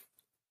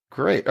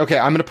 Great. Okay,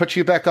 I'm going to put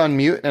you back on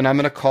mute, and I'm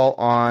going to call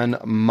on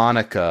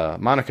Monica.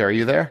 Monica, are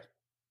you there?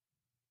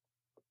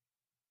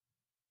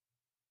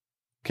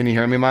 Can you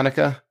hear me,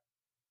 Monica?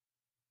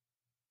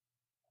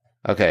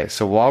 Okay,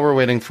 so while we're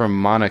waiting for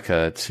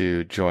Monica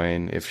to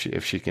join, if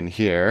she can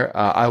hear,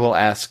 I will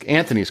ask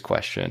Anthony's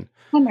question.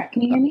 Hi, Mark.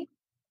 Can you hear me?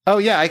 Oh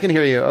yeah, I can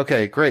hear you.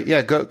 Okay, great.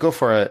 Yeah, go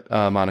for it,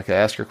 Monica.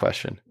 Ask your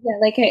question. Yeah,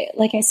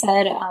 like I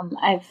said,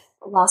 I've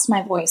lost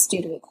my voice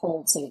due to a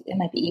cold, so it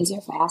might be easier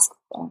if I ask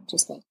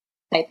just by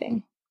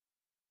typing.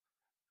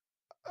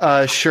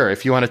 Sure.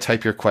 If you want to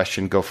type your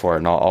question, go for it,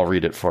 and I'll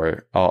read it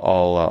for.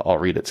 I'll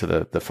read it to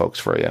the folks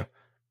for you.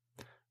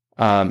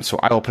 So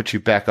I will put you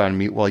back on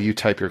mute while you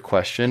type your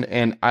question,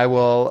 and I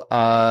will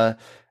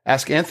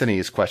ask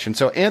Anthony's question.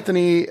 So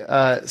Anthony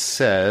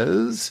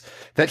says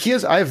that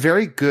I have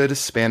very good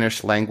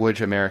Spanish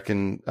language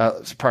American,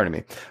 pardon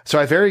me. So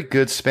I have very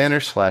good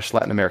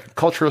Spanish/Latin American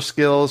cultural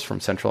skills from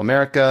Central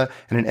America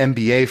and an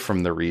MBA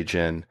from the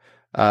region.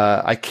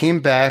 I came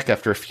back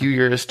after a few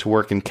years to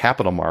work in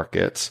capital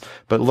markets,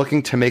 but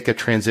looking to make a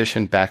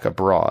transition back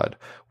abroad.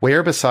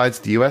 Where besides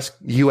the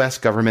U.S.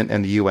 government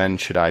and the UN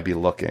should I be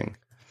looking?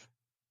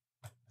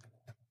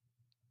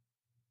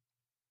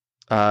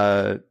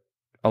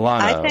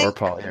 Alana or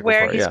Paul. Yeah,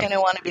 where he's going to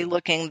want to be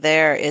looking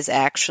there is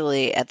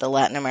actually at the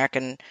Latin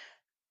American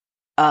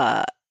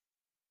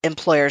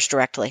employers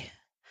directly.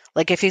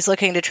 Like if he's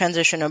looking to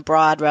transition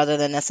abroad rather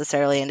than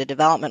necessarily into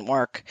development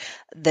work,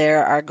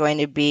 there are going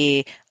to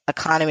be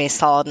economies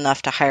solid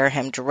enough to hire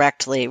him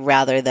directly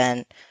rather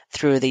than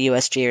through the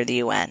USG or the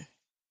UN.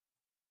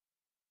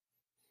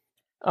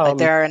 Like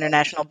there are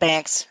international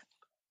banks.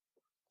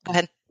 Go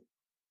ahead.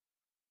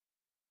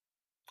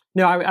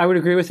 No, I would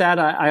agree with that.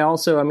 I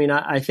also,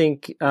 I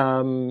think,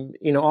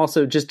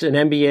 also just an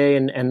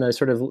MBA and the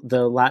sort of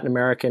the Latin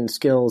American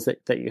skills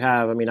that you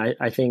have.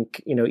 I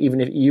think,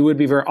 even if you would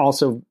be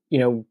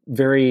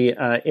very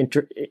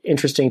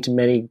interesting to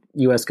many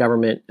U.S.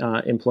 government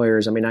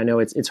employers. I know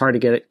it's hard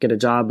to get a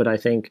job, but I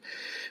think,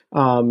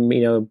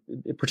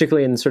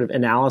 particularly in sort of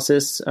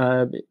analysis,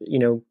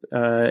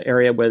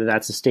 area, whether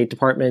that's the State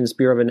Department's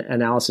Bureau of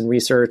Analysis and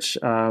Research,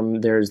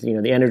 there's,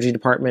 the Energy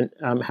Department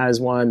has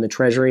one, the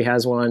Treasury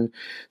has one.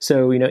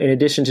 So, in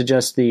addition to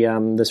just the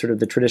sort of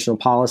the traditional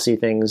policy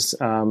things,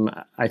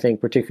 I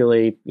think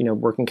particularly,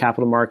 working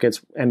capital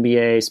markets,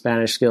 MBA,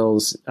 Spanish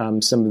skills,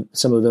 some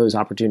of those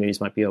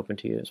opportunities might be open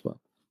to you as well.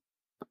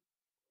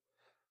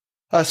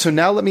 So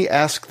now let me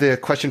ask the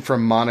question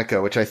from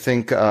Monica, which I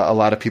think a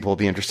lot of people will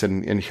be interested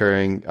in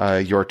hearing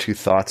your two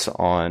thoughts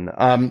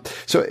on.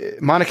 So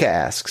Monica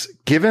asks,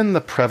 given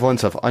the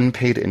prevalence of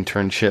unpaid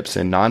internships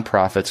in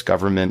nonprofits,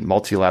 government,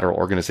 multilateral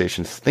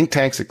organizations, think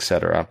tanks,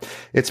 etc.,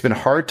 it's been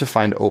hard to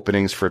find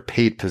openings for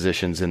paid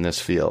positions in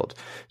this field.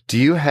 Do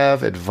you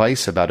have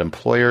advice about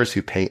employers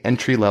who pay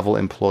entry-level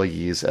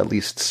employees at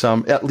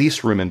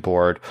least room and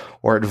board,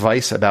 or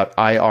advice about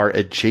IR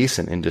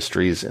adjacent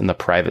industries in the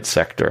private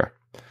sector?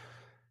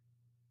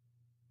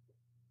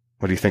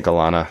 What do you think,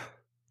 Alana?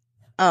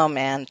 Oh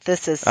man,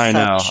 this is such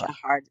a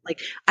hard.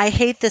 I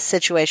hate this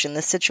situation.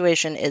 This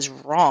situation is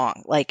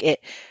wrong.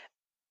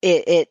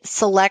 It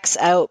selects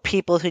out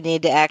people who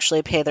need to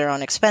actually pay their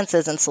own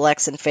expenses and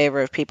selects in favor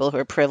of people who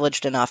are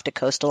privileged enough to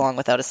coast along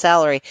without a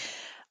salary.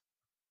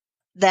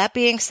 That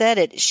being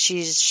said,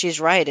 she's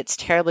right. It's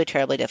terribly,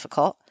 terribly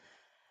difficult.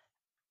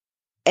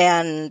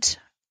 And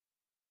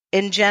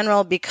in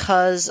general,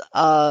 because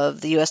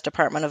of the U.S.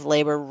 Department of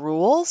Labor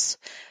rules,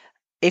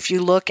 if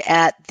you look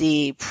at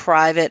the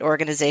private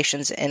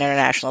organizations in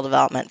international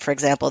development, for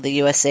example, the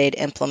USAID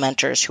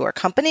implementers who are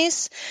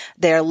companies,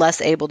 they're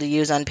less able to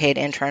use unpaid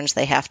interns.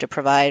 They have to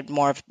provide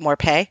more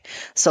pay.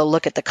 So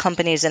look at the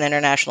companies in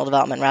international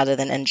development rather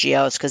than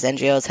NGOs, because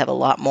NGOs have a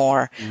lot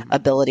more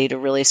ability to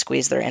really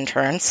squeeze their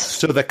interns.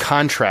 So the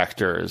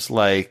contractors,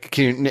 like,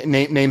 can you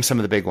name some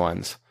of the big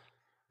ones?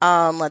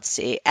 Let's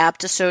see,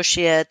 Apt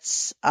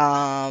Associates.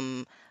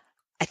 I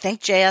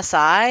think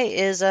JSI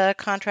is a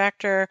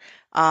contractor.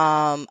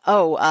 Chemonics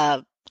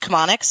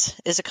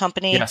is a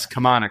company. Yes,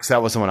 Chemonics.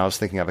 That was the one I was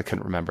thinking of. I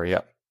couldn't remember.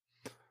 Yep.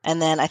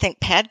 And then I think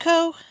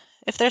Padco,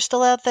 if they're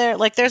still out there.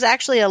 Like, there's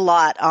actually a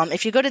lot.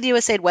 If you go to the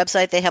USAID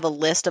website, they have a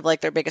list of,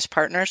 like, their biggest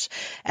partners,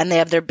 and they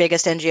have their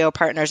biggest NGO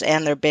partners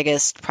and their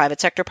biggest private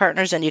sector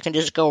partners, and you can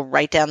just go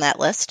right down that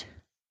list.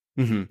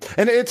 Mm-hmm.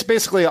 And it's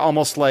basically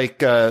almost like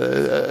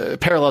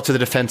parallel to the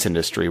defense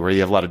industry, where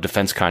you have a lot of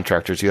defense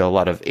contractors, you have a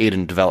lot of aid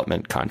and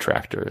development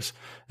contractors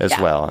as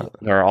well.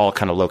 They're all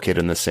kind of located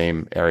in the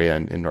same area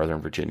in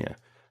Northern Virginia.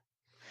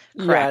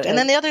 Correct. And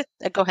then the other,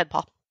 go ahead,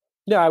 Paul.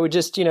 No, I would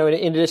just, in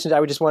addition to, I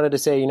would just wanted to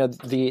say,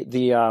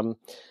 the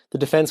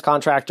defense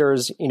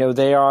contractors,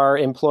 they are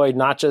employed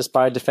not just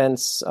by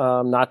defense,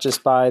 not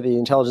just by the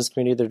intelligence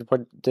community.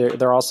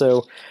 They're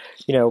also,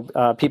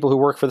 people who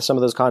work for some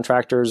of those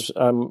contractors,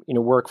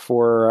 work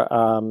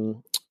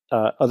for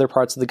other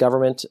parts of the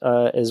government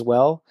as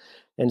well.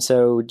 And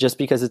so just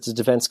because it's a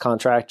defense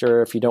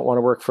contractor, if you don't want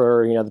to work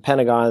for, the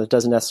Pentagon, it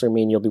doesn't necessarily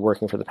mean you'll be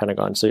working for the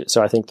Pentagon.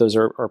 So I think those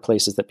are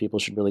places that people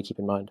should really keep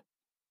in mind.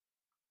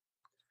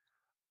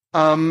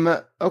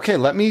 Okay,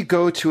 let me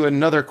go to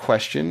another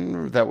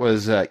question that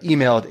was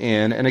emailed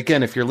in. And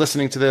again, if you're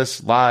listening to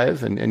this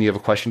live and you have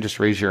a question, just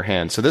raise your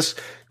hand. So this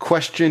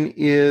question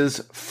is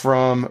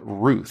from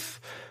Ruth.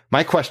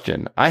 My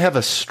question: I have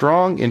a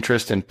strong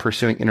interest in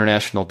pursuing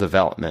international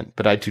development,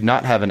 but I do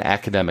not have an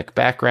academic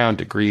background,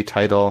 degree,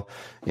 title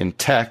in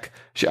tech.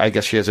 I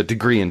guess she has a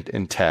degree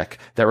in tech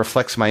that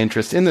reflects my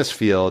interest in this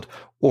field,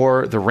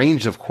 or the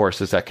range of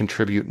courses that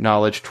contribute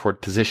knowledge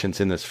toward positions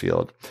in this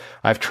field.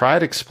 I've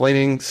tried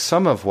explaining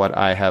some of what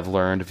I have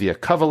learned via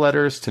cover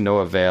letters to no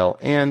avail,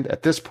 and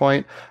at this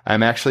point,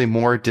 I'm actually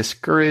more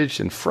discouraged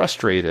and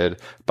frustrated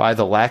by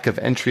the lack of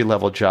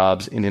entry-level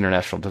jobs in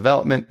international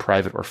development,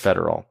 private or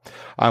federal.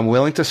 I'm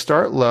willing to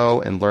start low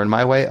and learn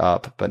my way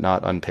up, but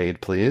not unpaid,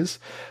 please.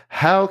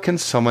 How can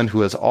someone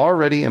who is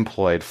already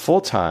employed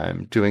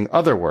full-time doing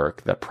other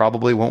work that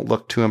probably won't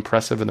look too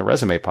impressive in the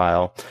resume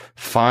pile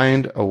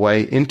find a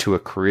way into a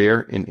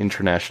career in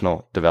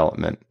international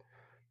development?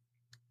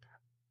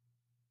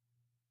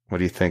 What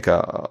do you think,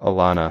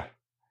 Alana?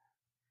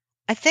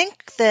 I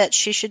think that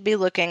she should be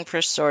looking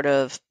for sort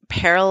of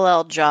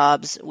parallel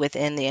jobs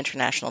within the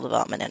international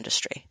development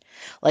industry.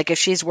 Like, if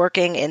she's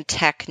working in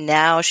tech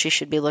now, she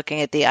should be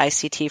looking at the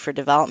ICT for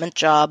development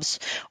jobs,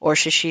 or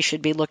she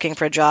should be looking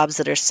for jobs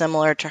that are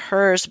similar to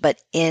hers,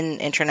 but in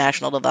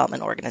international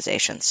development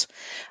organizations.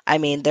 I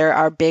mean, there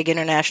are big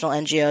international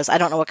NGOs. I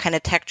don't know what kind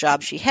of tech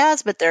job she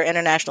has, but there are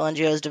international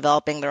NGOs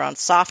developing their own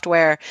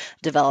software,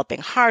 developing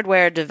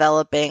hardware,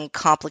 developing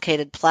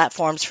complicated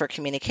platforms for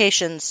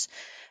communications.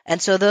 And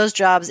so those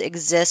jobs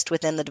exist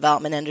within the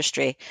development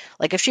industry.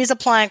 Like, if she's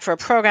applying for a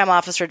program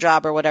officer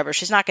job or whatever,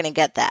 she's not going to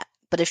get that.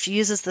 But if she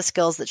uses the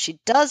skills that she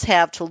does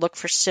have to look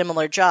for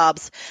similar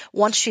jobs,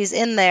 once she's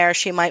in there,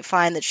 she might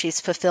find that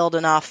she's fulfilled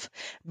enough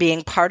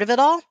being part of it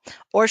all,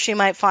 or she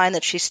might find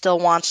that she still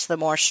wants the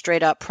more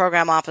straight up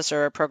program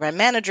officer or program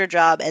manager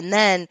job. And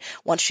then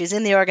once she's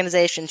in the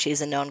organization,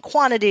 she's a known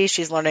quantity,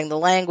 she's learning the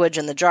language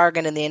and the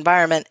jargon and the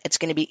environment, it's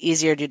going to be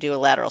easier to do a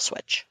lateral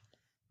switch.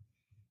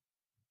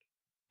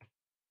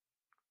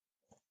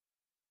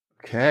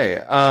 Okay.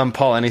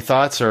 Paul, any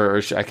thoughts,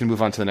 or I can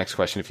move on to the next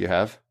question if you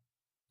have?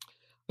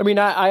 I mean,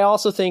 I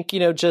also think,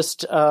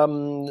 just,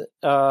 depending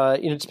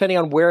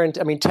on where,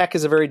 tech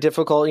is a very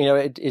difficult,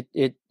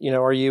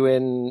 are you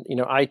in,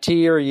 IT,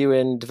 or are you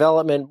in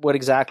development? What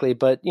exactly?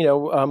 But,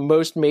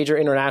 most major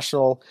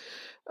international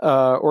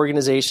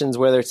organizations,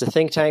 whether it's a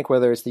think tank,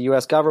 whether it's the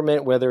U.S.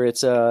 government, whether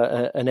it's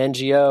an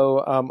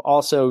NGO,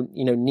 also,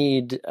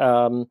 need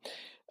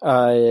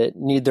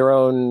their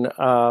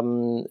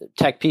own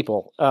tech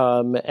people.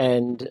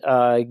 And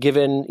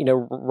given,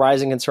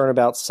 rising concern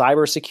about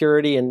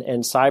cybersecurity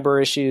and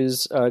cyber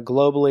issues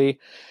globally,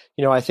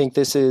 I think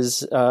this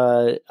is,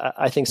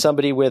 I think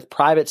somebody with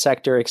private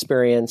sector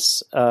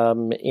experience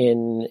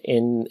in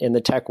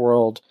the tech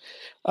world,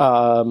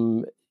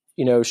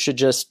 should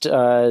just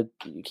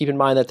keep in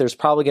mind that there's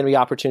probably going to be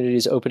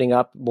opportunities opening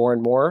up more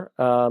and more.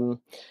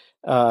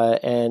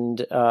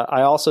 And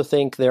I also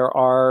think there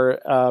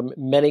are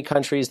many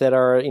countries that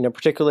are,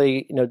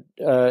 particularly,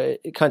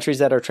 countries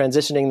that are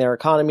transitioning their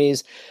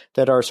economies,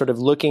 that are sort of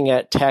looking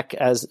at tech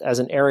as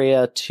an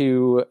area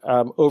to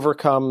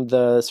overcome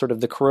the sort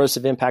of the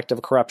corrosive impact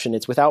of corruption.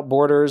 It's without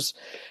borders.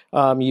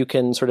 You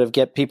can sort of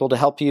get people to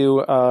help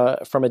you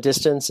from a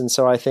distance. And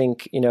so I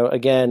think,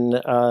 again,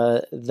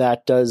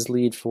 that does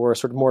lead for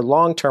sort of more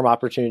long-term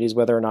opportunities,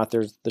 whether or not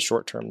there's the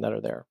short-term that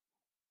are there.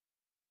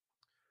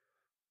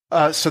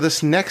 So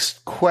this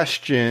next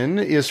question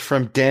is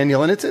from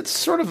Daniel, and it's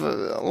sort of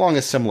along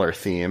a similar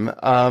theme.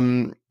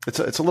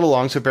 It's a little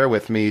long, so bear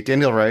with me.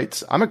 Daniel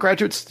writes, I'm a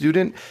graduate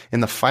student in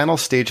the final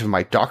stage of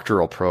my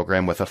doctoral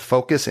program with a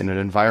focus in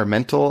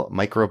environmental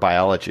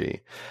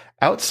microbiology.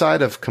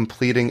 Outside of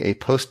completing a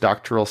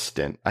postdoctoral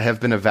stint, I have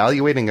been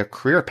evaluating a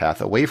career path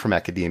away from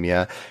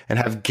academia and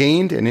have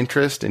gained an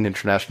interest in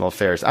international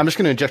affairs. I'm just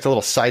going to inject a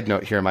little side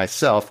note here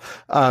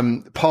myself.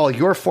 Paul,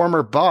 your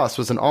former boss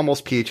was an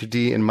almost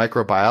PhD in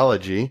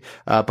microbiology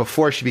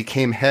before she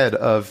became head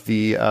of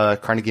the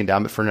Carnegie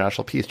Endowment for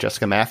International Peace,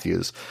 Jessica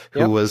Matthews,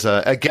 who was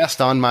a guest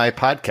on my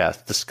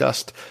podcast,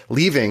 discussed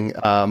leaving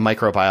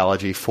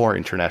microbiology for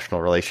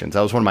international relations.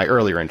 That was one of my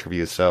earlier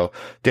interviews. So,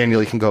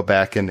 Daniel, you can go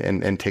back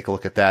and take a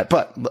look at that.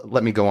 But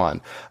let me go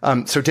on.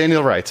 So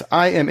Daniel writes,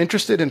 I am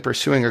interested in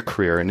pursuing a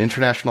career in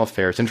international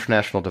affairs,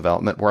 international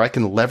development, where I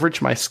can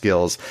leverage my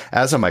skills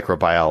as a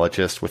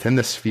microbiologist within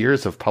the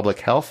spheres of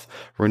public health,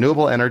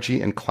 renewable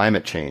energy, and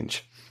climate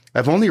change.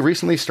 I've only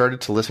recently started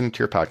to listen to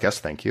your podcast,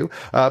 thank you,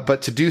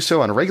 but to do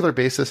so on a regular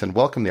basis and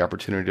welcome the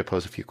opportunity to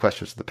pose a few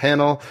questions to the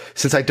panel,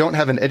 since I don't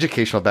have an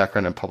educational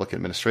background in public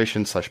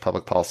administration /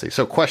 public policy.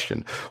 So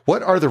question,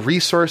 what are the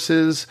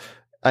resources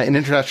an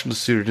international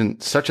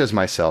student such as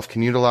myself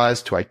can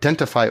utilize to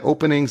identify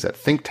openings at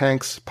think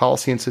tanks,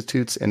 policy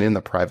institutes, and in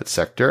the private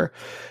sector?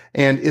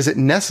 And is it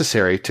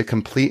necessary to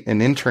complete an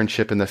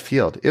internship in the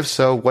field? If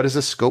so, what is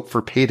the scope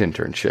for paid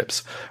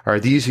internships? Are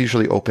these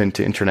usually open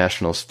to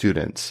international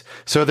students?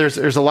 So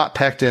there's a lot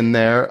packed in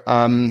there.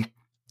 Who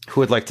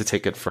would like to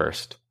take it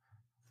first?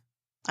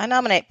 I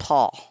nominate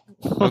Paul.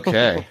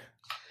 Okay.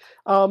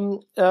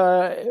 Well,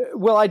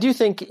 I do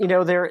think,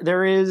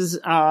 there is,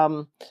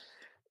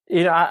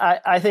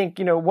 I think,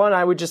 one,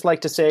 I would just like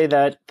to say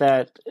that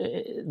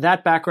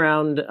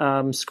background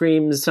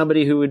screams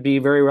somebody who would be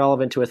very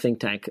relevant to a think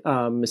tank.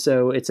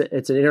 So it's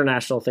an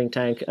international think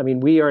tank. I mean,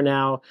 we are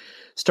now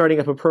starting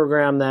up a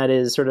program that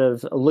is sort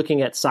of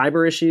looking at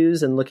cyber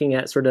issues and looking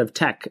at sort of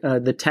tech,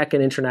 the tech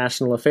and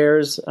international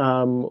affairs.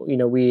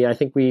 I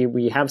think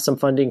we have some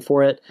funding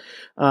for it,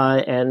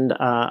 and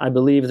I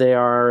believe they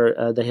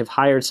have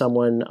hired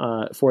someone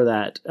for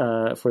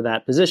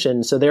that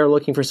position. So they're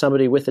looking for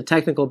somebody with a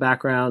technical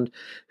background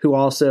who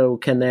also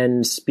can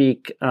then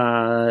speak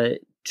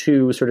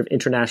to sort of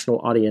international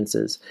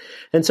audiences.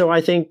 And so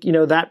I think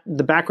that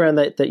the background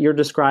that you're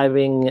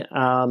describing.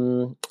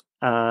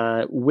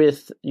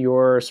 With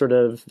your sort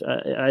of,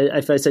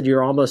 if I said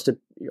you're almost a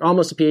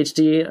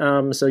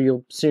PhD, so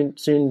you'll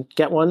soon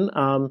get one.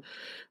 And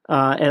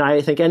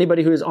I think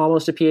anybody who is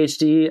almost a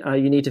PhD,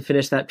 you need to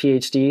finish that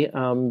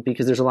PhD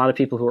because there's a lot of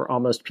people who are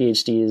almost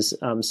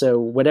PhDs. So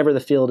whatever the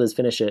field is,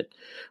 finish it.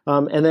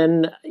 And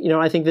then,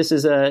 I think this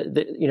is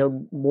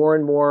more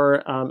and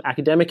more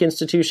academic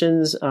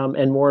institutions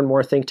and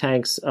more think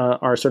tanks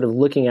are sort of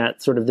looking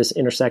at sort of this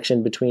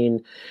intersection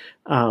between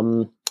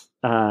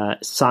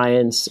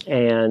science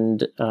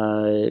and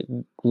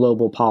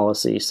global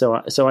policy.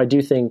 So I do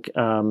think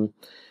there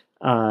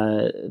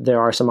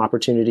are some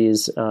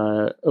opportunities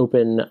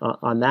open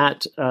on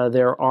that.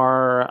 There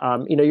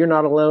are, you're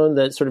not alone.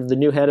 That sort of the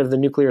new head of the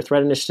Nuclear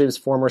Threat Initiative's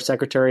former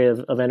Secretary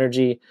of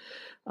Energy,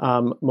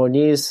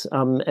 Moniz,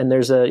 and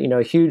there's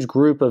a huge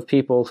group of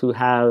people who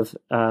have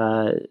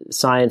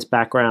science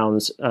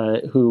backgrounds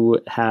who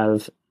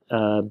have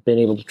been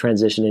able to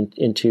transition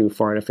into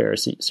foreign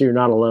affairs. So you're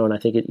not alone. I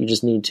think you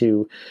just need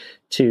to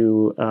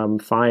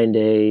find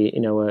a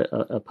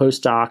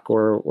postdoc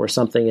or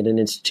something at an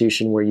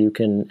institution where you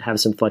can have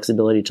some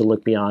flexibility to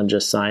look beyond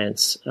just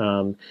science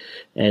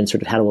and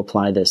sort of how to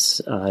apply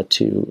this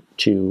to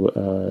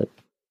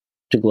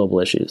global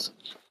issues.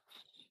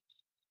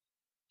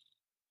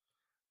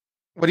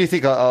 What do you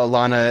think,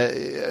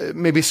 Alana?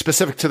 Maybe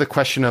specific to the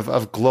question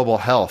of global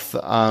health.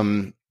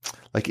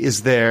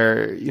 Is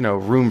there,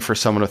 room for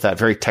someone with that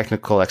very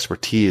technical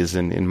expertise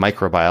in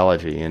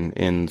microbiology and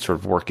in sort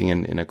of working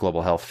in a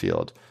global health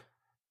field?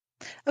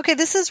 Okay,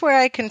 this is where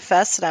I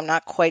confess that I'm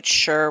not quite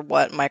sure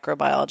what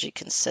microbiology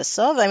consists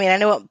of. I mean, I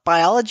know what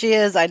biology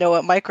is, I know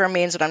what micro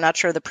means, but I'm not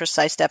sure the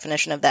precise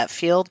definition of that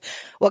field.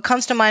 What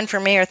comes to mind for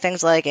me are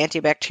things like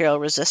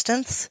antibacterial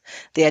resistance,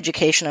 the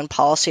education and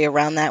policy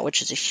around that,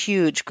 which is a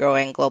huge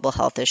growing global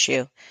health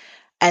issue.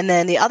 And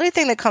then the other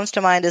thing that comes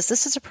to mind is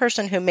this is a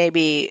person who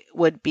maybe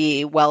would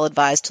be well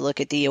advised to look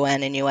at the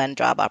UN and UN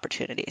job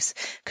opportunities,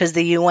 because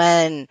the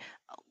UN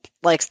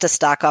likes to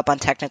stock up on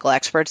technical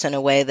experts in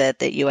a way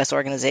that U.S.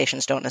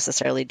 organizations don't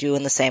necessarily do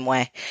in the same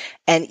way.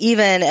 And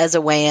even as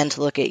a way in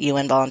to look at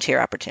UN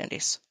volunteer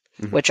opportunities,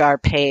 which are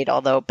paid,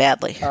 although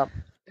badly. Sorry,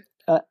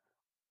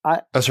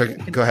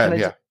 go ahead.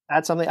 Yeah.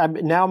 Add something.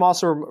 I'm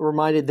also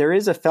reminded there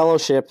is a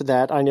fellowship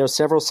that I know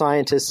several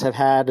scientists have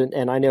had,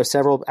 and I know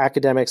several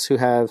academics who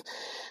have,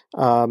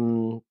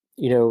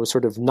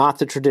 sort of not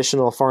the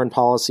traditional foreign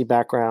policy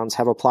backgrounds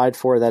have applied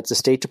for. That's a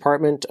State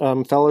Department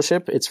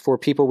fellowship. It's for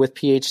people with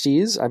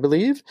PhDs, I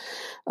believe.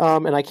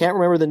 And I can't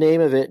remember the name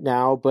of it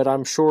now, but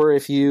I'm sure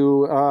if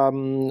you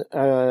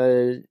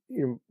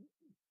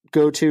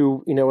go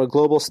to, a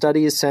global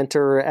studies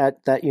center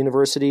at that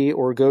university,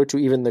 or go to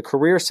even the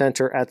career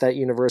center at that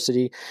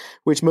university,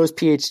 which most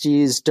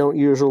PhDs don't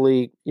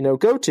usually,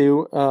 go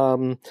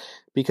to,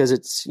 because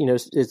it's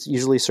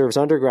usually serves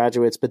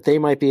undergraduates, but they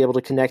might be able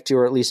to connect you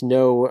or at least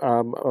know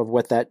of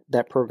what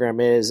that program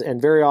is.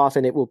 And very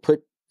often it will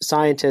put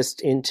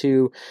scientists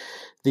into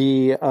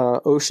the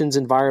Oceans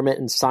Environment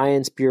and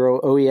Science Bureau,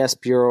 OES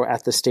Bureau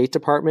at the State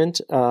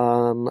Department.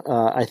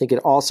 I think it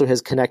also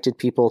has connected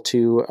people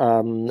to,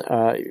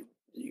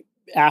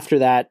 after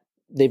that,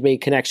 they've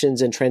made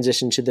connections and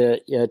transitioned to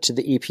the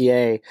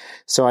EPA.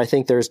 So I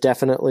think there's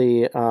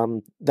definitely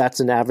that's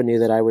an avenue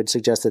that I would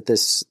suggest that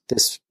this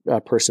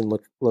person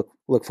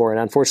look for.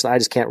 And unfortunately, I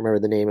just can't remember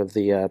the name of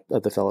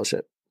the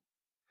fellowship.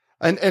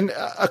 And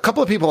a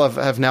couple of people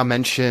have now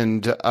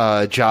mentioned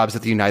jobs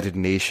at the United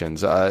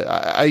Nations.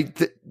 I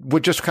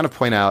would just kind of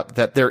point out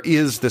that there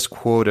is this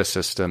quota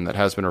system that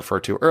has been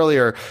referred to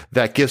earlier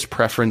that gives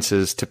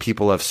preferences to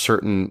people of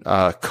certain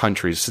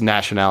countries,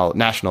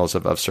 nationals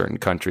of certain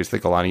countries. I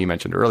think, Alana, you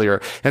mentioned earlier.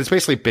 And it's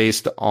basically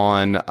based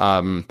on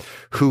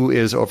who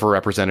is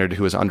overrepresented,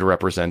 who is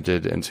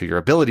underrepresented. And so your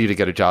ability to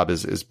get a job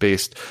is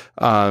based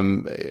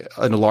in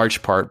a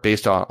large part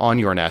based on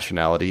your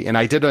nationality. And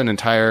I did an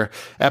entire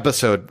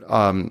episode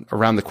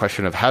around the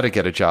question of how to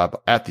get a job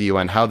at the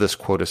UN, how this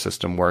quota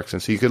system works.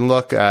 And so you can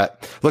look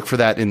for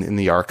that in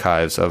the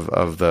archives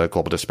of the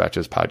Global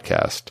Dispatches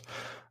podcast.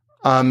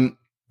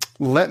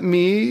 Let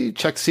me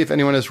check to see if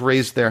anyone has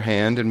raised their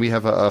hand. And we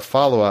have a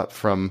follow-up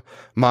from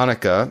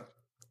Monica,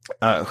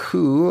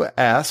 who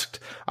asked,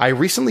 I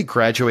recently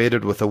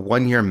graduated with a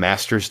 1-year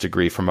master's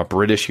degree from a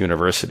British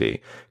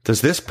university.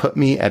 Does this put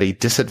me at a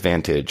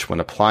disadvantage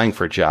when applying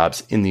for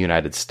jobs in the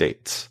United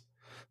States?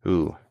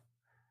 Ooh.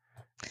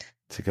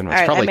 It's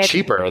probably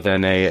cheaper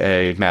than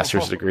a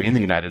master's degree in the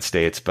United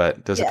States,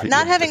 but does it put you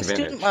not having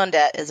student loan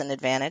debt is an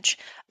advantage.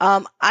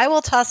 I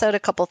will toss out a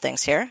couple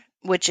things here,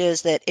 which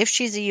is that if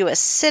she's a U.S.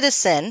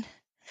 citizen,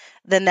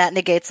 then that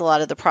negates a lot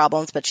of the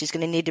problems, but she's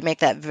going to need to make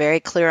that very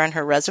clear on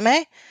her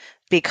resume,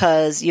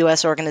 because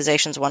U.S.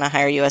 organizations want to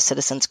hire U.S.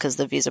 citizens because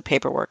the visa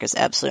paperwork is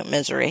absolute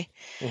misery.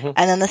 Mm-hmm.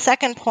 And then the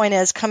second point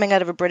is, coming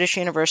out of a British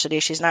university,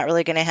 she's not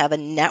really going to have a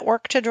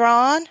network to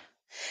draw on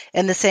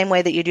in the same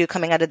way that you do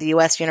coming out of the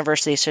U.S.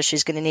 university. So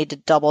she's going to need to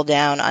double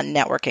down on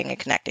networking and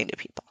connecting to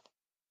people.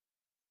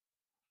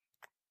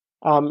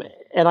 And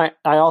I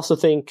also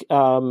think,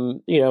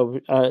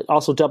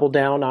 also double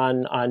down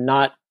on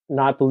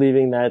not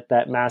believing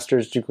that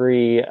master's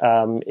degree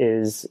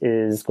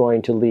is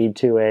going to lead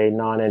to a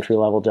non-entry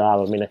level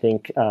job. I mean, I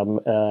think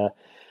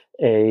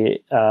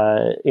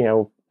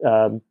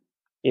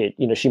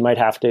she might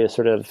have to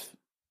sort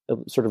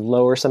of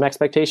lower some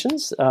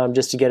expectations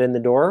just to get in the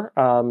door,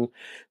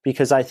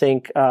 because I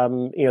think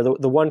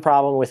the one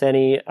problem with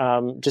any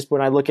just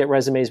when I look at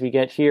resumes we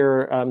get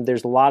here,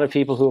 there's a lot of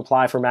people who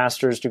apply for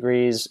master's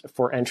degrees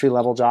for entry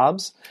level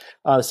jobs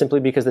simply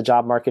because the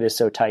job market is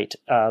so tight,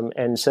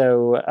 and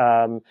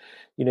so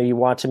you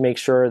want to make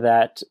sure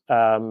that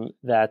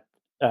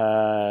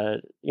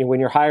when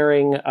you're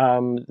hiring,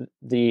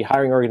 the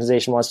hiring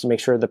organization wants to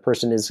make sure the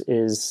person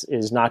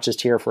is not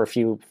just here for a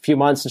few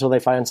months until they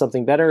find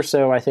something better.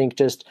 So I think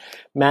just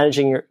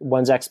managing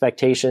one's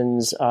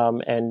expectations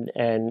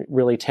and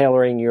really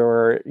tailoring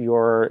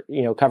your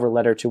cover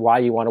letter to why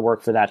you want to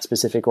work for that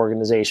specific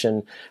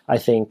organization, I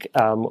think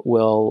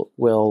will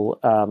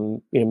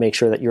make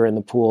sure that you're in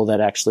the pool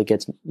that actually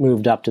gets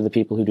moved up to the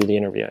people who do the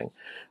interviewing.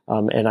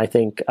 And I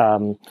think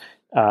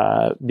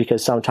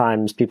because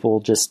sometimes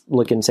people just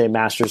look and say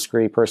master's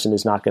degree person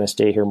is not going to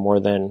stay here more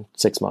than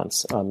 6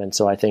 months. And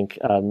so I think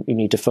you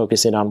need to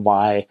focus in on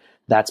why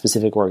that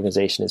specific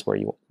organization is where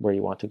you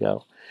want to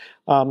go.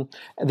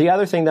 The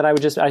other thing that I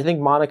think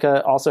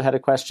Monica also had a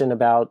question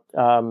about,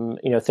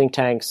 think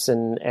tanks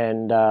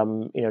and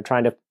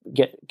trying to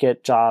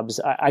get jobs.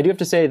 I do have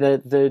to say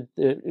that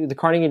the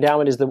Carnegie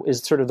Endowment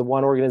is sort of the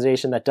one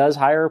organization that does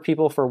hire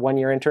people for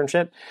 1-year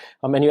internship.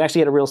 And you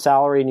actually get a real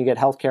salary and you get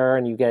healthcare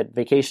and you get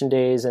vacation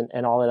days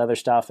and all that other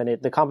stuff. And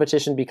the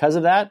competition because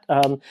of that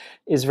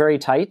is very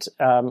tight.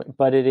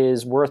 But it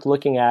is worth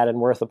looking at and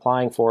worth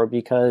applying for,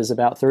 because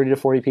about 30 to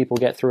 40 people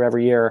get through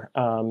every year.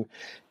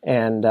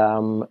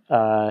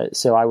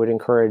 So I would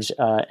encourage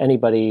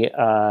anybody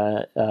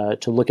to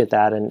look at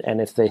that,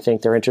 and if they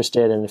think they're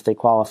interested and if they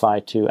qualify,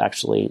 to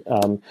actually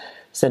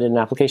send in an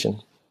application.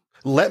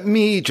 Let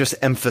me just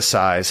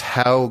emphasize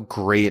how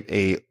great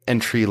a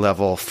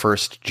entry-level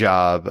first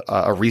job,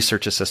 a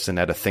research assistant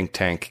at a think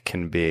tank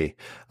can be.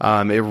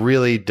 It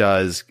really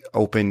does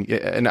open,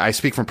 and I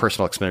speak from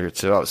personal experience.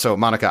 So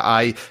Monica,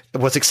 I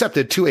was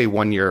accepted to a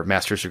 1-year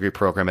master's degree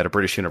program at a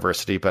British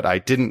university, but I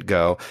didn't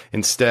go.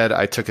 Instead,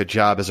 I took a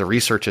job as a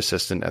research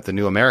assistant at the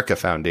New America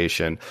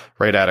Foundation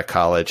right out of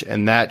college,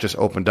 and that just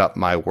opened up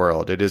my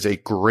world. It is a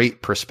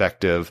great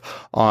perspective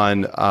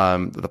on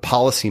the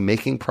policy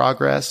making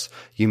progress.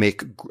 You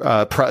make,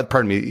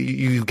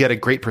 you get a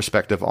great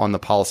perspective on the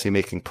policy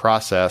policymaking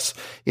process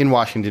in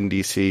Washington,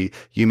 D.C.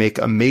 You make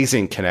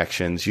amazing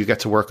connections. You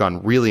get to work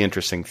on really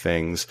interesting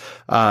things.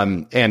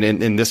 And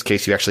in this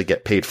case, you actually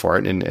get paid for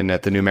it. And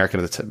at the New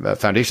American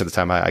Foundation at the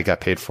time, I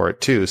got paid for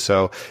it too.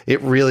 So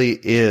it really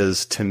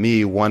is, to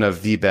me, one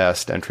of the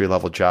best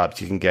entry-level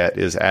jobs you can get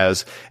is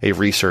as a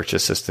research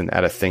assistant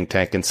at a think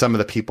tank. And some of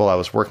the people I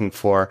was working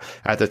for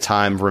at the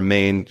time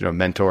remain,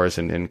 mentors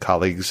and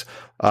colleagues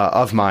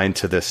of mine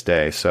to this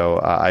day. So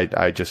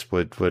I just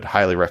would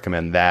highly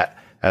recommend that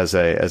as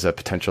a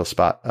potential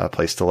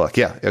place to look.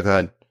 Yeah, go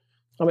ahead.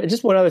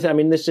 Just one other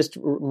thing. This just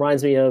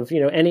reminds me of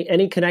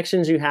any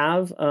connections you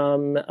have,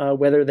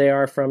 whether they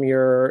are from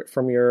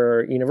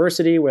your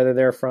university, whether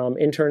they're from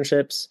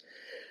internships.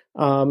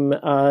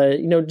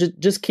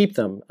 Just keep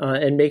them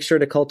and make sure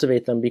to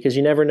cultivate them, because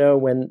you never know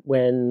when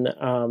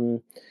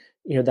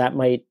that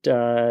might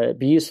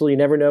be useful. You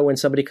never know when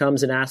somebody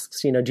comes and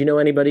asks, do you know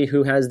anybody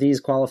who has these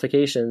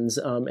qualifications?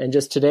 And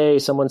just today,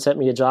 someone sent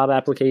me a job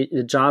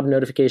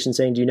notification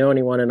saying, do you know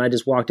anyone? And I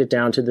just walked it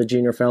down to the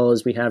junior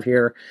fellows we have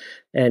here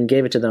and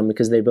gave it to them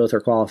because they both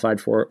are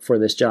qualified for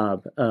this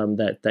job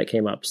that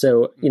came up.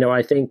 So,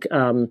 I think,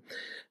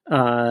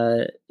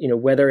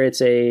 whether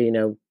it's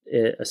a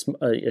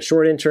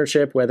short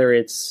internship, whether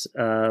it's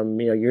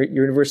your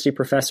university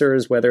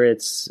professors, whether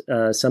it's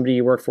somebody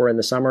you work for in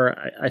the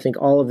summer, I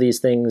think all of these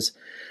things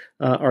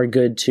are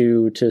good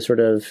to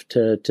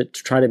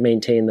try to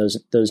maintain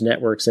those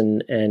networks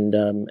and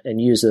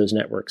use those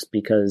networks,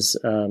 because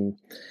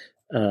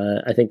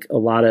I think a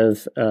lot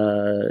of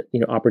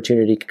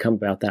opportunity can come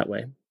about that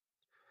way.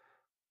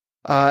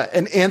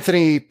 And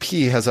Anthony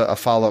P. has a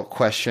follow-up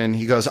question.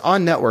 He goes,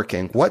 on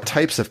networking, what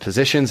types of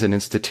positions and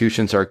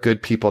institutions are good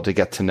for people to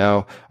get to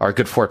know, I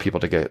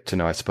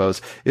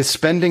suppose? Is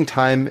spending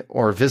time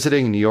or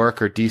visiting New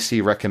York or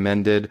DC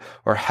recommended,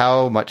 or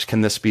how much can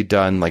this be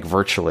done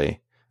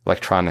virtually,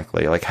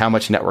 electronically? How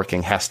much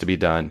networking has to be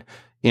done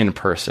in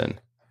person?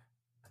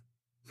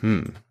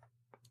 So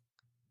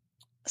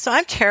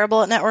I'm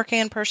terrible at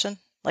networking in person.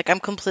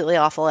 I'm completely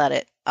awful at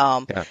it.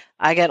 Yeah.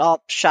 I get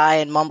all shy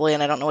and mumbly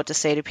and I don't know what to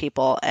say to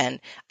people. And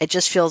it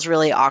just feels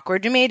really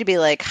awkward to me to be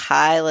like,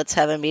 hi, let's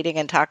have a meeting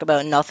and talk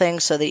about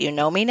nothing so that you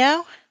know me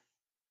now.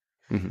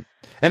 Mm-hmm.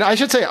 And I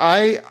should say,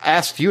 I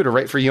asked you to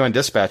write for UN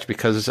Dispatch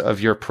because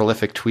of your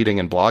prolific tweeting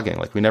and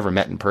blogging. We never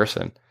met in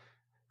person.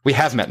 We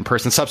have met in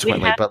person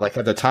subsequently, but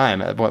at the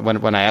time,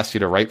 when I asked you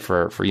to write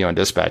for UN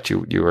Dispatch,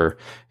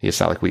 it's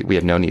not like we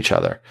had known each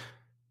other.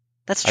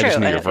 That's true. I just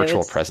knew your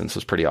virtual presence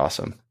was pretty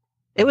awesome.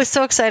 It was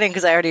so exciting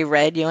because I already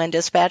read UN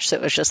Dispatch, so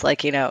it was just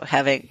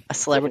having a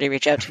celebrity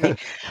reach out to me.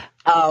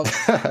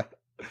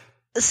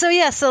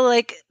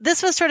 So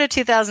this was sort of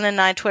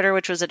 2009 Twitter,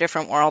 which was a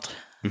different world.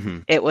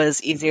 Mm-hmm. It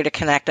was easier to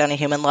connect on a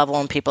human level,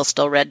 and people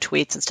still read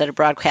tweets instead of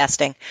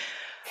broadcasting.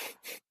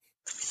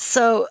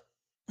 So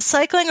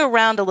cycling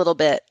around a little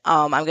bit,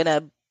 I'm going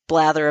to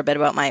blather a bit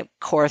about my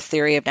core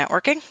theory of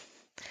networking,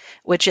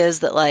 which is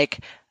that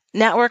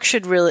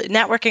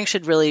networking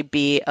should really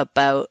be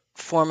about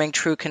forming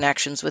true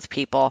connections with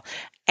people,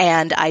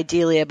 and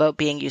ideally about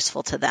being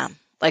useful to them.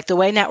 The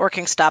way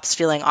networking stops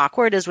feeling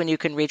awkward is when you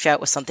can reach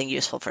out with something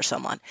useful for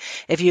someone.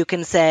 If you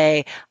can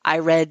say, I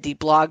read the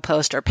blog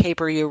post or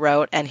paper you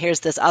wrote, and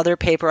here's this other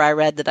paper I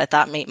read that I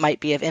thought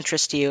might be of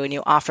interest to you, and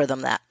you offer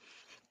them that.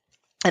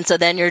 And so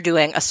then you're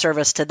doing a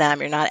service to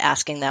them. You're not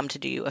asking them to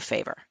do you a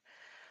favor.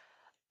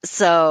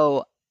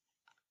 So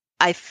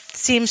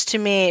seems to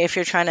me, if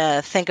you're trying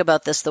to think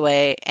about this the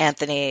way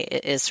Anthony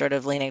is sort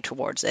of leaning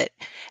towards it,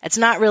 it's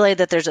not really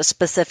that there's a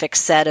specific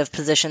set of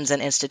positions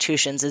and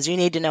institutions, is you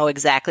need to know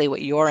exactly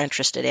what you're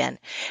interested in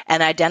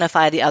and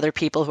identify the other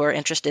people who are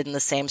interested in the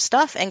same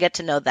stuff and get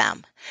to know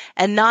them.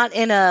 And not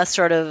in a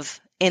sort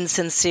of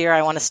insincere,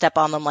 I want to step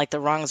on them like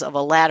the rungs of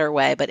a ladder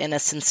way, but in a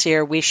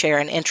sincere, we share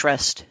an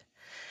interest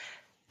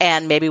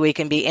and maybe we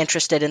can be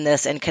interested in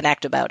this and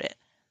connect about it.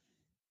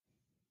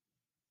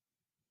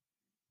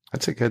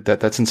 That's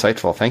that's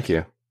insightful. Thank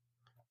you.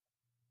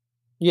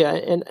 Yeah,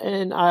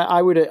 and I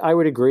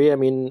would agree. I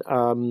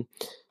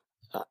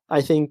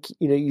think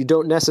you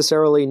don't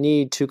necessarily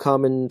need to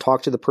come and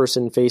talk to the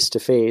person face to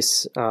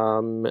face.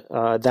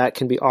 That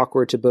can be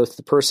awkward to both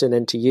the person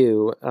and to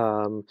you.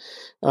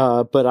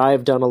 But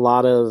I've done a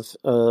lot of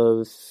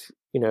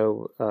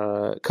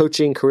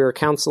coaching, career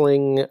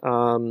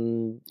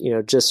counseling.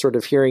 Just sort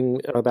of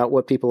hearing about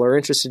what people are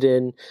interested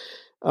in.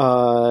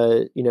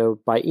 By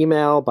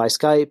email, by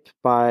Skype,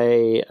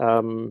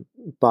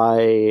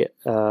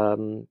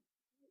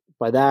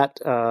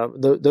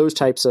 those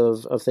types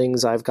of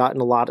things. I've gotten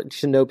a lot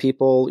to know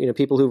people,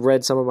 people who've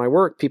read some of my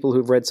work, people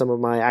who've read some of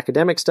my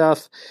academic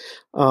stuff,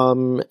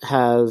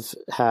 have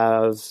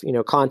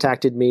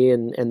contacted me,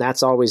 and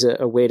that's always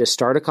a way to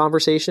start a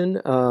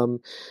conversation.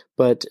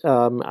 But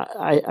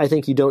I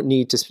think you don't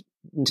need to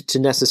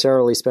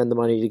necessarily spend the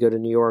money to go to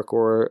New York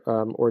or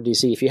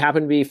DC. If you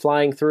happen to be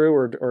flying through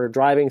or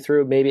driving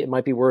through, maybe it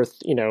might be worth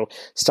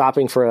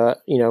stopping for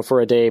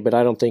a day. But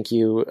I don't think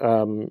you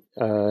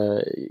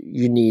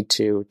need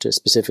to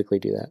specifically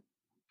do that.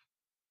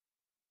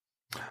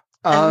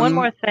 And one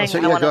more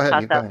thing I want to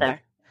toss out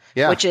there.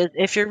 Yeah. which is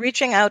if you're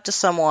reaching out to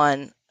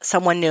someone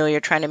new, you're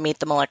trying to meet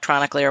them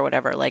electronically or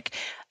whatever, like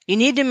you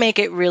need to make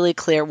it really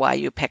clear why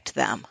you picked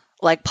them.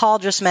 Like Paul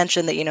just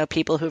mentioned that,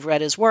 people who've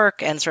read his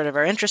work and sort of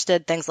are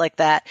interested, things like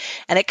that.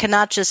 And it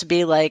cannot just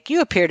be like,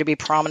 you appear to be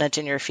prominent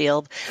in your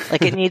field.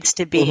 Like it needs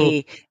to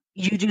be,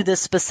 you do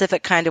this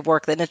specific kind of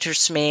work that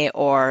interests me,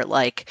 or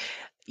like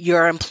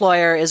your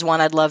employer is one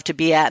I'd love to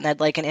be at and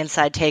I'd like an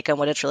inside take on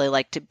what it's really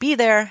like to be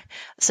there.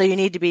 So you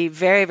need to be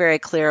very, very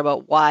clear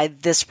about why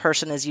this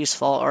person is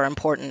useful or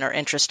important or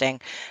interesting.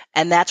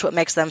 And that's what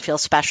makes them feel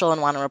special and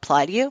want to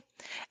reply to you.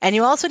 And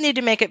you also need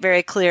to make it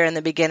very clear in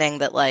the beginning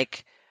that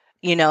like,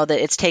 that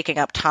it's taking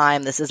up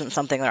time. This isn't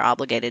something they're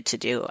obligated to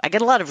do. I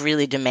get a lot of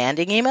really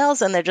demanding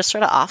emails and they're just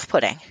sort of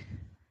off-putting.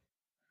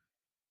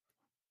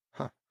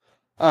 Huh.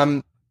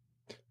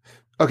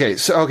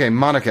 Okay,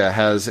 Monica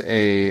has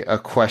a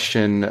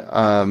question,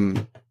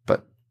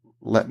 but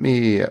let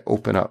me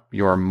open up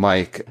your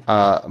mic.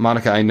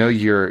 Monica, I know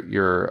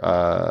you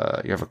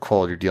have a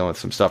cold, you're dealing with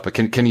some stuff, but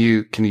can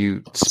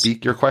you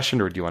speak your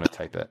question, or do you want to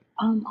type it?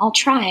 I'll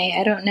try.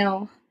 I don't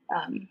know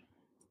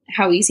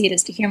how easy it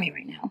is to hear me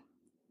right now.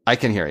 I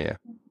can hear you.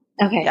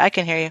 Okay. Yeah, I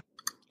can hear you.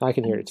 I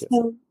can hear it too.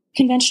 So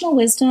conventional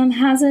wisdom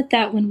has it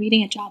that when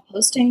reading a job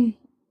posting,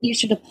 you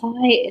should apply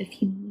if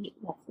you meet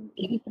roughly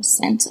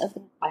 80% of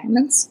the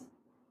requirements.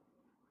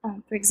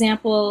 For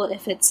example,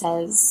 if it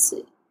says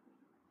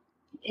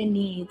it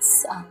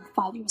needs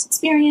 5 years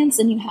experience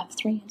and you have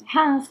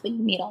 3.5, but you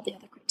meet all the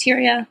other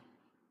criteria.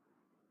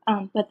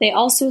 But they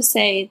also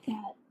say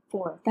that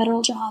for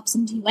federal jobs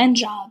and UN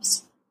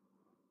jobs,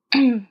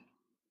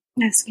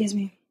 excuse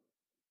me,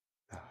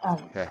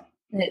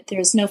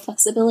 there's no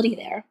flexibility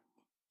there.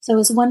 So I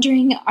was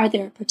wondering, are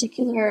there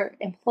particular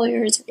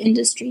employers or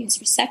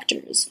industries or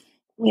sectors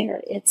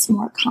where it's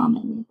more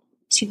common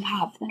to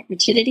have that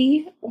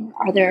rigidity? Or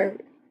are there,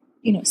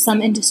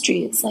 some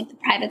industries like the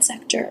private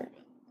sector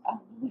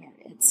where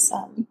it's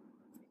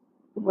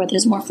where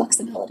there's more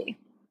flexibility?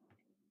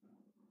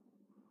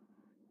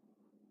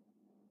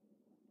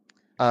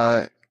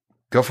 Go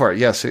for it.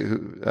 Yes.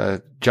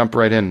 Jump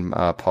right in,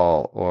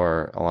 Paul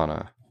or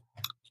Alana.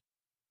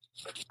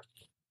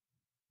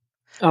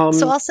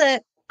 So I'll say,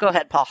 go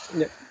ahead, Paul.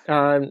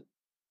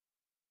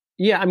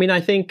 Yeah, I mean,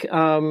 I think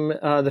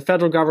the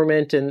federal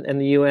government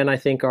and the UN, I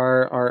think,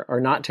 are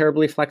not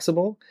terribly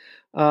flexible.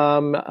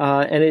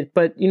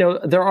 But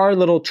there are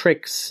little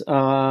tricks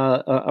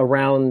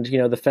around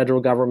the federal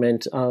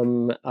government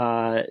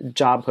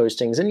job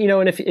postings, and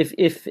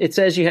if it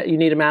says you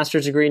need a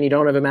master's degree and you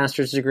don't have a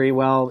master's degree,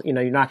 well,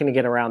 you're not going to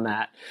get around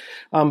that.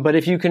 But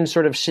if you can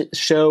sort of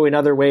show in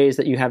other ways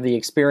that you have the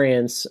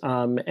experience,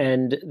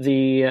 and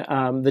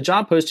the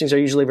job postings are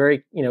usually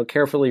very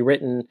carefully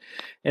written,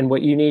 and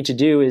what you need to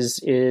do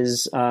is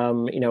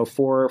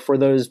for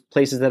those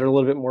places that are a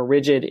little bit more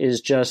rigid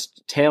is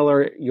just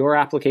tailor your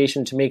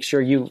application to make sure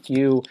you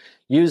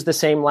use the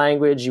same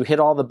language, you hit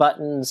all the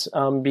buttons,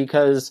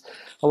 because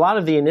a lot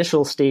of the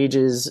initial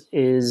stages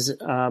is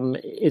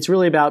it's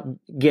really about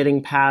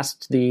getting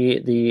past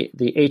the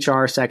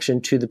HR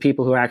section to the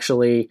people who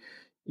actually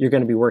you're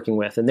going to be working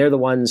with, and they're the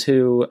ones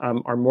who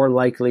are more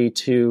likely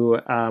to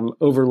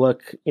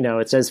overlook.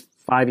 It says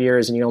 5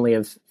 years and you only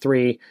have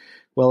 3.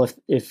 Well,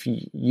 if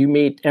you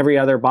meet every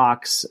other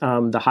box,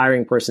 the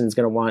hiring person is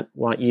going to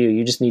want you.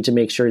 You just need to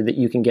make sure that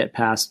you can get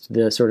past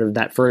the sort of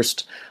that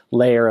first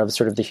layer of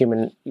sort of the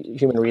human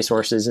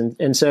resources,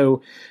 and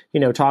so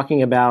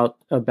talking about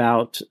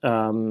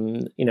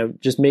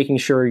just making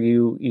sure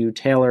you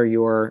tailor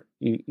your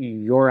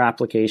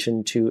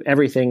application to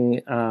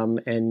everything,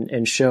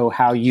 and show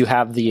how you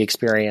have the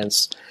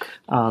experience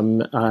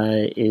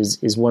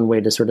is one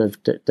way to sort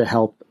of to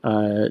help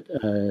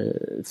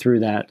through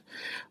that.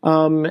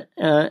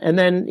 And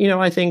then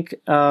I think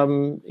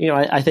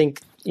I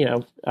think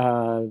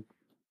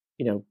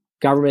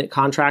government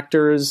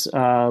contractors.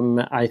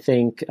 I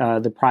think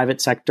the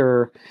private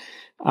sector,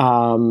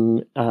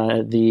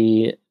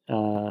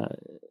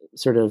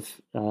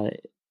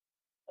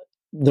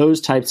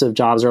 those types of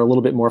jobs are a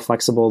little bit more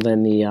flexible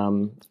than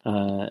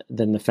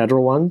the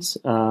federal ones.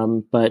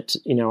 But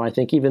I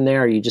think even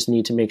there, you just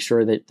need to make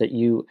sure that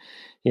you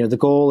the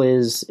goal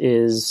is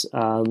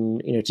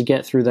to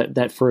get through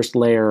that first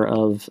layer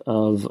of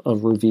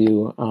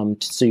review,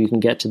 so you can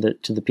get to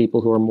the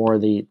people who are more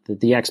the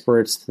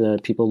experts, the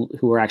people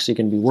who are actually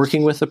going to be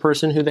working with the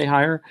person who they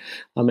hire.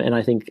 And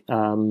I think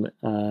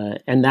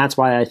and that's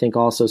why I think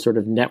also sort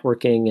of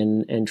networking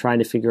and trying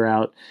to figure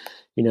out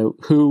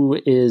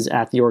who is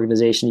at the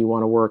organization you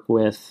want to work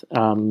with,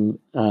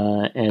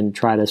 and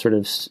try to sort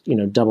of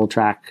double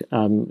track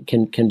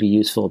can be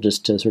useful,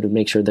 just to sort of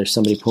make sure there's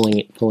somebody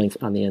pulling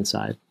on the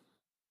inside.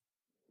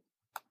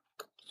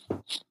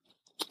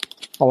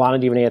 Alana,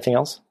 do you have anything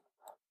else?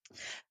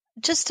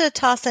 Just to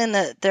toss in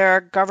that there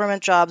are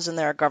government jobs and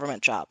there are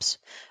government jobs.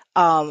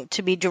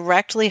 To be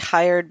directly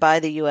hired by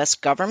the U.S.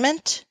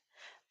 government,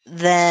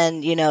 then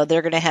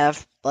they're going to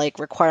have like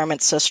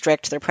requirements so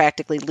strict they're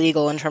practically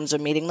legal in terms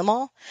of meeting them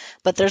all.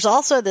 But there's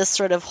also this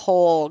sort of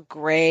whole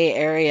gray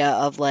area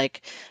of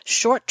like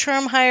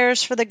short-term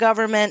hires for the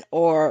government,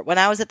 or when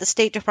I was at the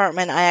State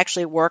Department, I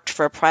actually worked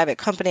for a private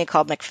company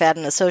called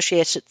McFadden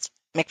Associates,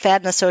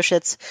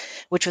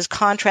 which was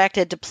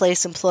contracted to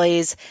place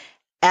employees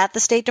at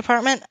the State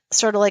Department,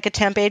 sort of like a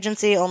temp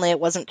agency, only it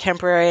wasn't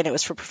temporary and it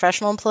was for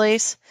professional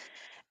employees.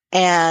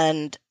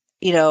 And,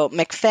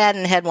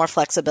 McFadden had more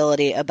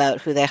flexibility about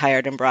who they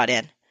hired and brought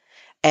in.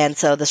 And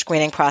so the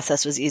screening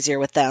process was easier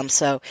with them.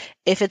 So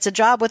if it's a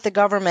job with the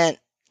government,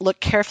 look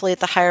carefully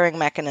at the hiring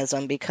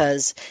mechanism,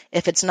 because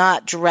if it's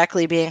not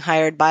directly being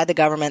hired by the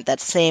government, that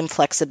same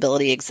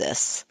flexibility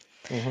exists.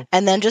 Mm-hmm.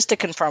 And then just to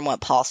confirm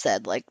what Paul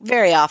said, like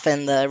very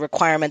often the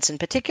requirements in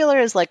particular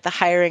is like the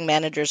hiring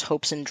manager's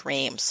hopes and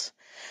dreams.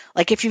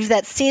 Like if you've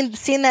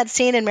seen that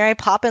scene in Mary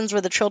Poppins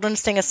where the children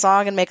sing a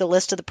song and make a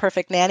list of the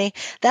perfect nanny,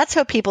 that's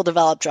how people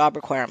develop job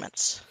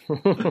requirements.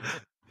 There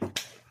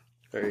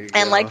you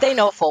and go. like they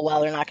know full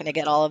well they're not going to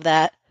get all of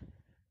that.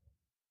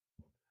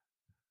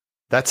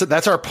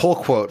 That's our pull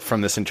quote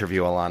from this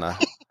interview, Alana.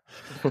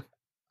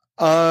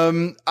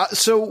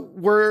 So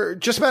we're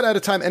just about out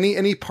of time.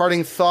 Any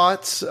parting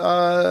thoughts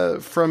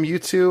from you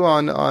two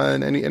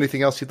on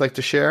anything else you'd like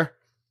to share?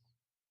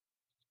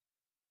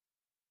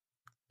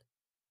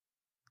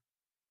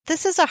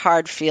 This is a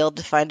hard field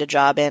to find a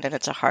job in, and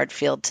it's a hard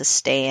field to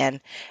stay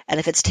in. And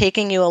if it's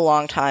taking you a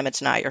long time,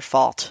 it's not your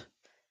fault.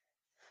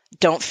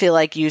 Don't feel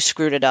like you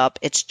screwed it up.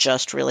 It's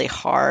just really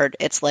hard.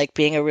 It's like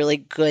being a really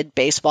good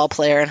baseball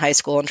player in high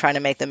school and trying to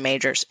make the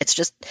majors.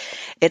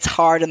 It's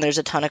hard, and there's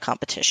a ton of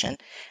competition.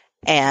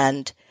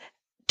 And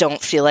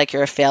don't feel like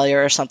you're a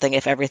failure or something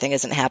if everything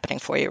isn't happening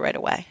for you right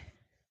away.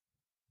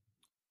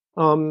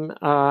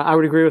 I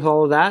would agree with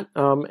all of that.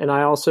 And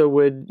I also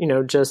would,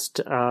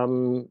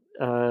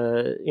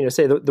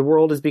 say the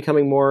world is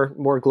becoming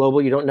more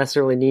global. You don't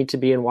necessarily need to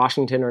be in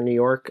Washington or New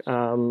York,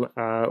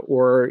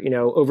 or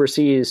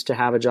overseas to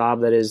have a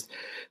job that is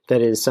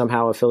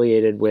somehow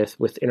affiliated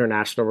with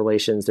international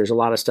relations. There's a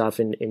lot of stuff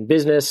in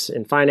business,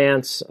 in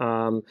finance,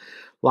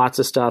 lots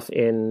of stuff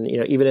in,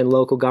 even in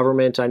local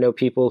government. I know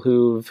people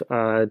who've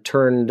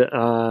turned,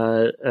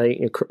 their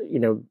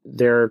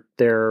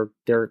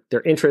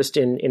interest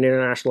in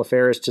international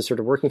affairs to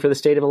sort of working for the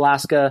state of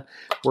Alaska,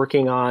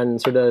 working on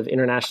sort of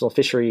international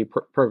fishery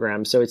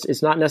programs. So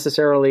it's not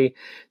necessarily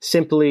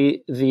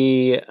simply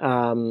the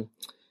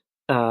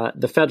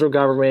federal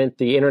government,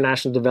 the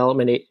international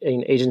development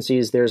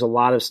agencies. There's a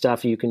lot of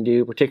stuff you can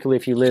do, particularly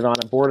if you live on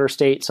a border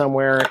state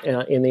somewhere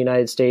in the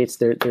United States.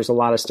 There's a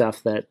lot of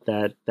stuff that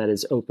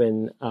is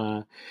open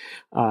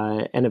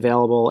and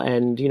available.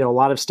 And, a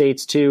lot of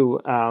states too,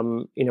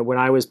 when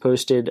I was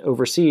posted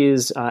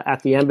overseas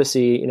at the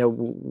embassy,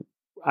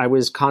 I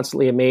was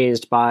constantly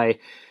amazed by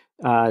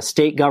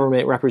state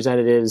government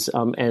representatives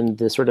and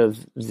the sort of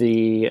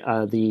the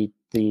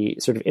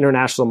sort of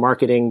international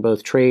marketing,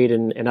 both trade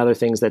and other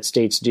things that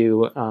states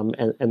do,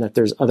 and that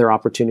there's other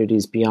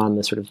opportunities beyond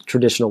the sort of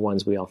traditional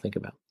ones we all think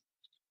about.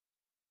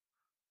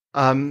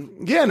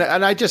 And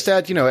I just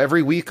add,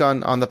 every week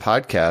on the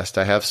podcast,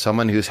 I have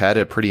someone who's had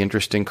a pretty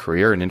interesting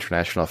career in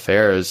international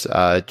affairs,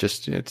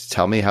 to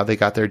tell me how they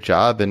got their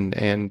job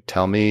and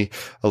tell me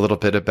a little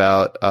bit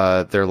about,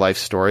 their life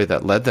story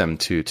that led them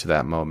to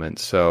that moment.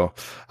 So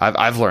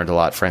I've learned a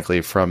lot,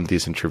 frankly, from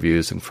these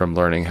interviews and from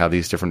learning how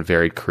these different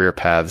varied career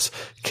paths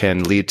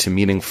can lead to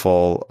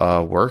meaningful,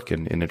 work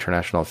in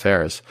international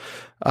affairs.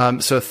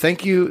 So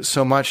thank you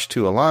so much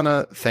to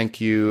Alana.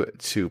 Thank you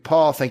to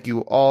Paul. Thank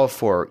you all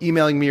for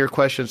emailing me your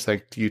questions.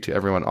 Thank you to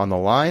everyone on the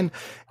line,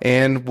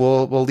 and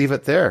we'll leave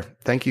it there.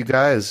 Thank you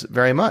guys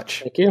very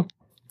much. Thank you.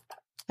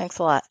 Thanks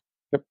a lot.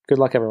 Good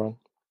luck, everyone.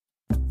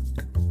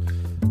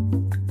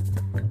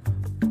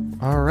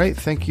 All right.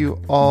 Thank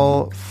you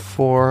all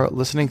for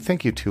listening.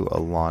 Thank you to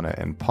Alana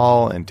and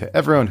Paul, and to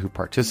everyone who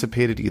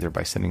participated either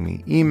by sending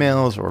me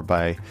emails or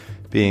by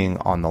being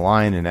on the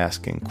line and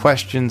asking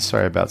questions.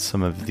 Sorry about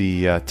some of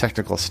the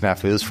technical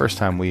snafus. First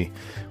time we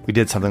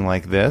did something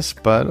like this,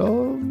 but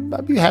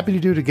I'd be happy to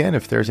do it again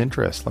if there's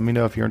interest. Let me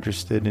know if you're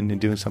interested in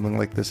doing something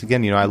like this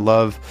again. I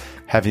love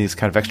having these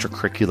kind of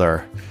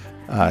extracurricular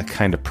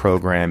kind of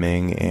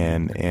programming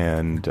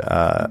and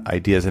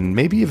ideas, and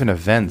maybe even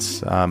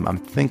events. I'm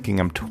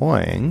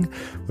toying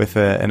with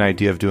an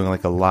idea of doing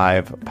like a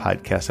live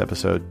podcast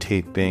episode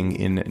taping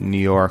in New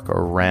York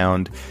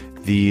around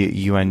the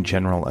UN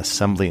General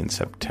Assembly in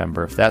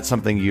September. If that's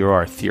something you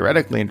are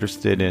theoretically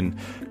interested in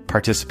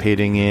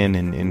participating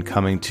in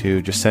coming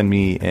to, just send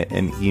me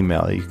an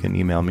email. You can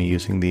email me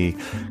using the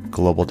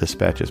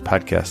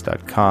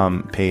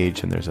globaldispatchespodcast.com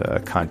page, and there's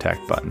a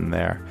contact button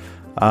there.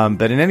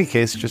 But in any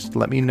case, just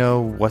let me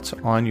know what's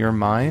on your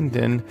mind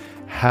and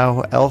how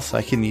else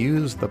I can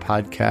use the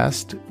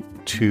podcast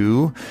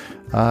to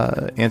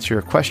answer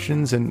your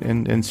questions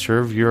and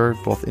serve your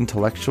both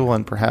intellectual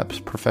and perhaps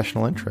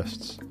professional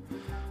interests.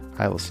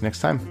 I will see you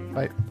next time.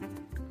 Bye.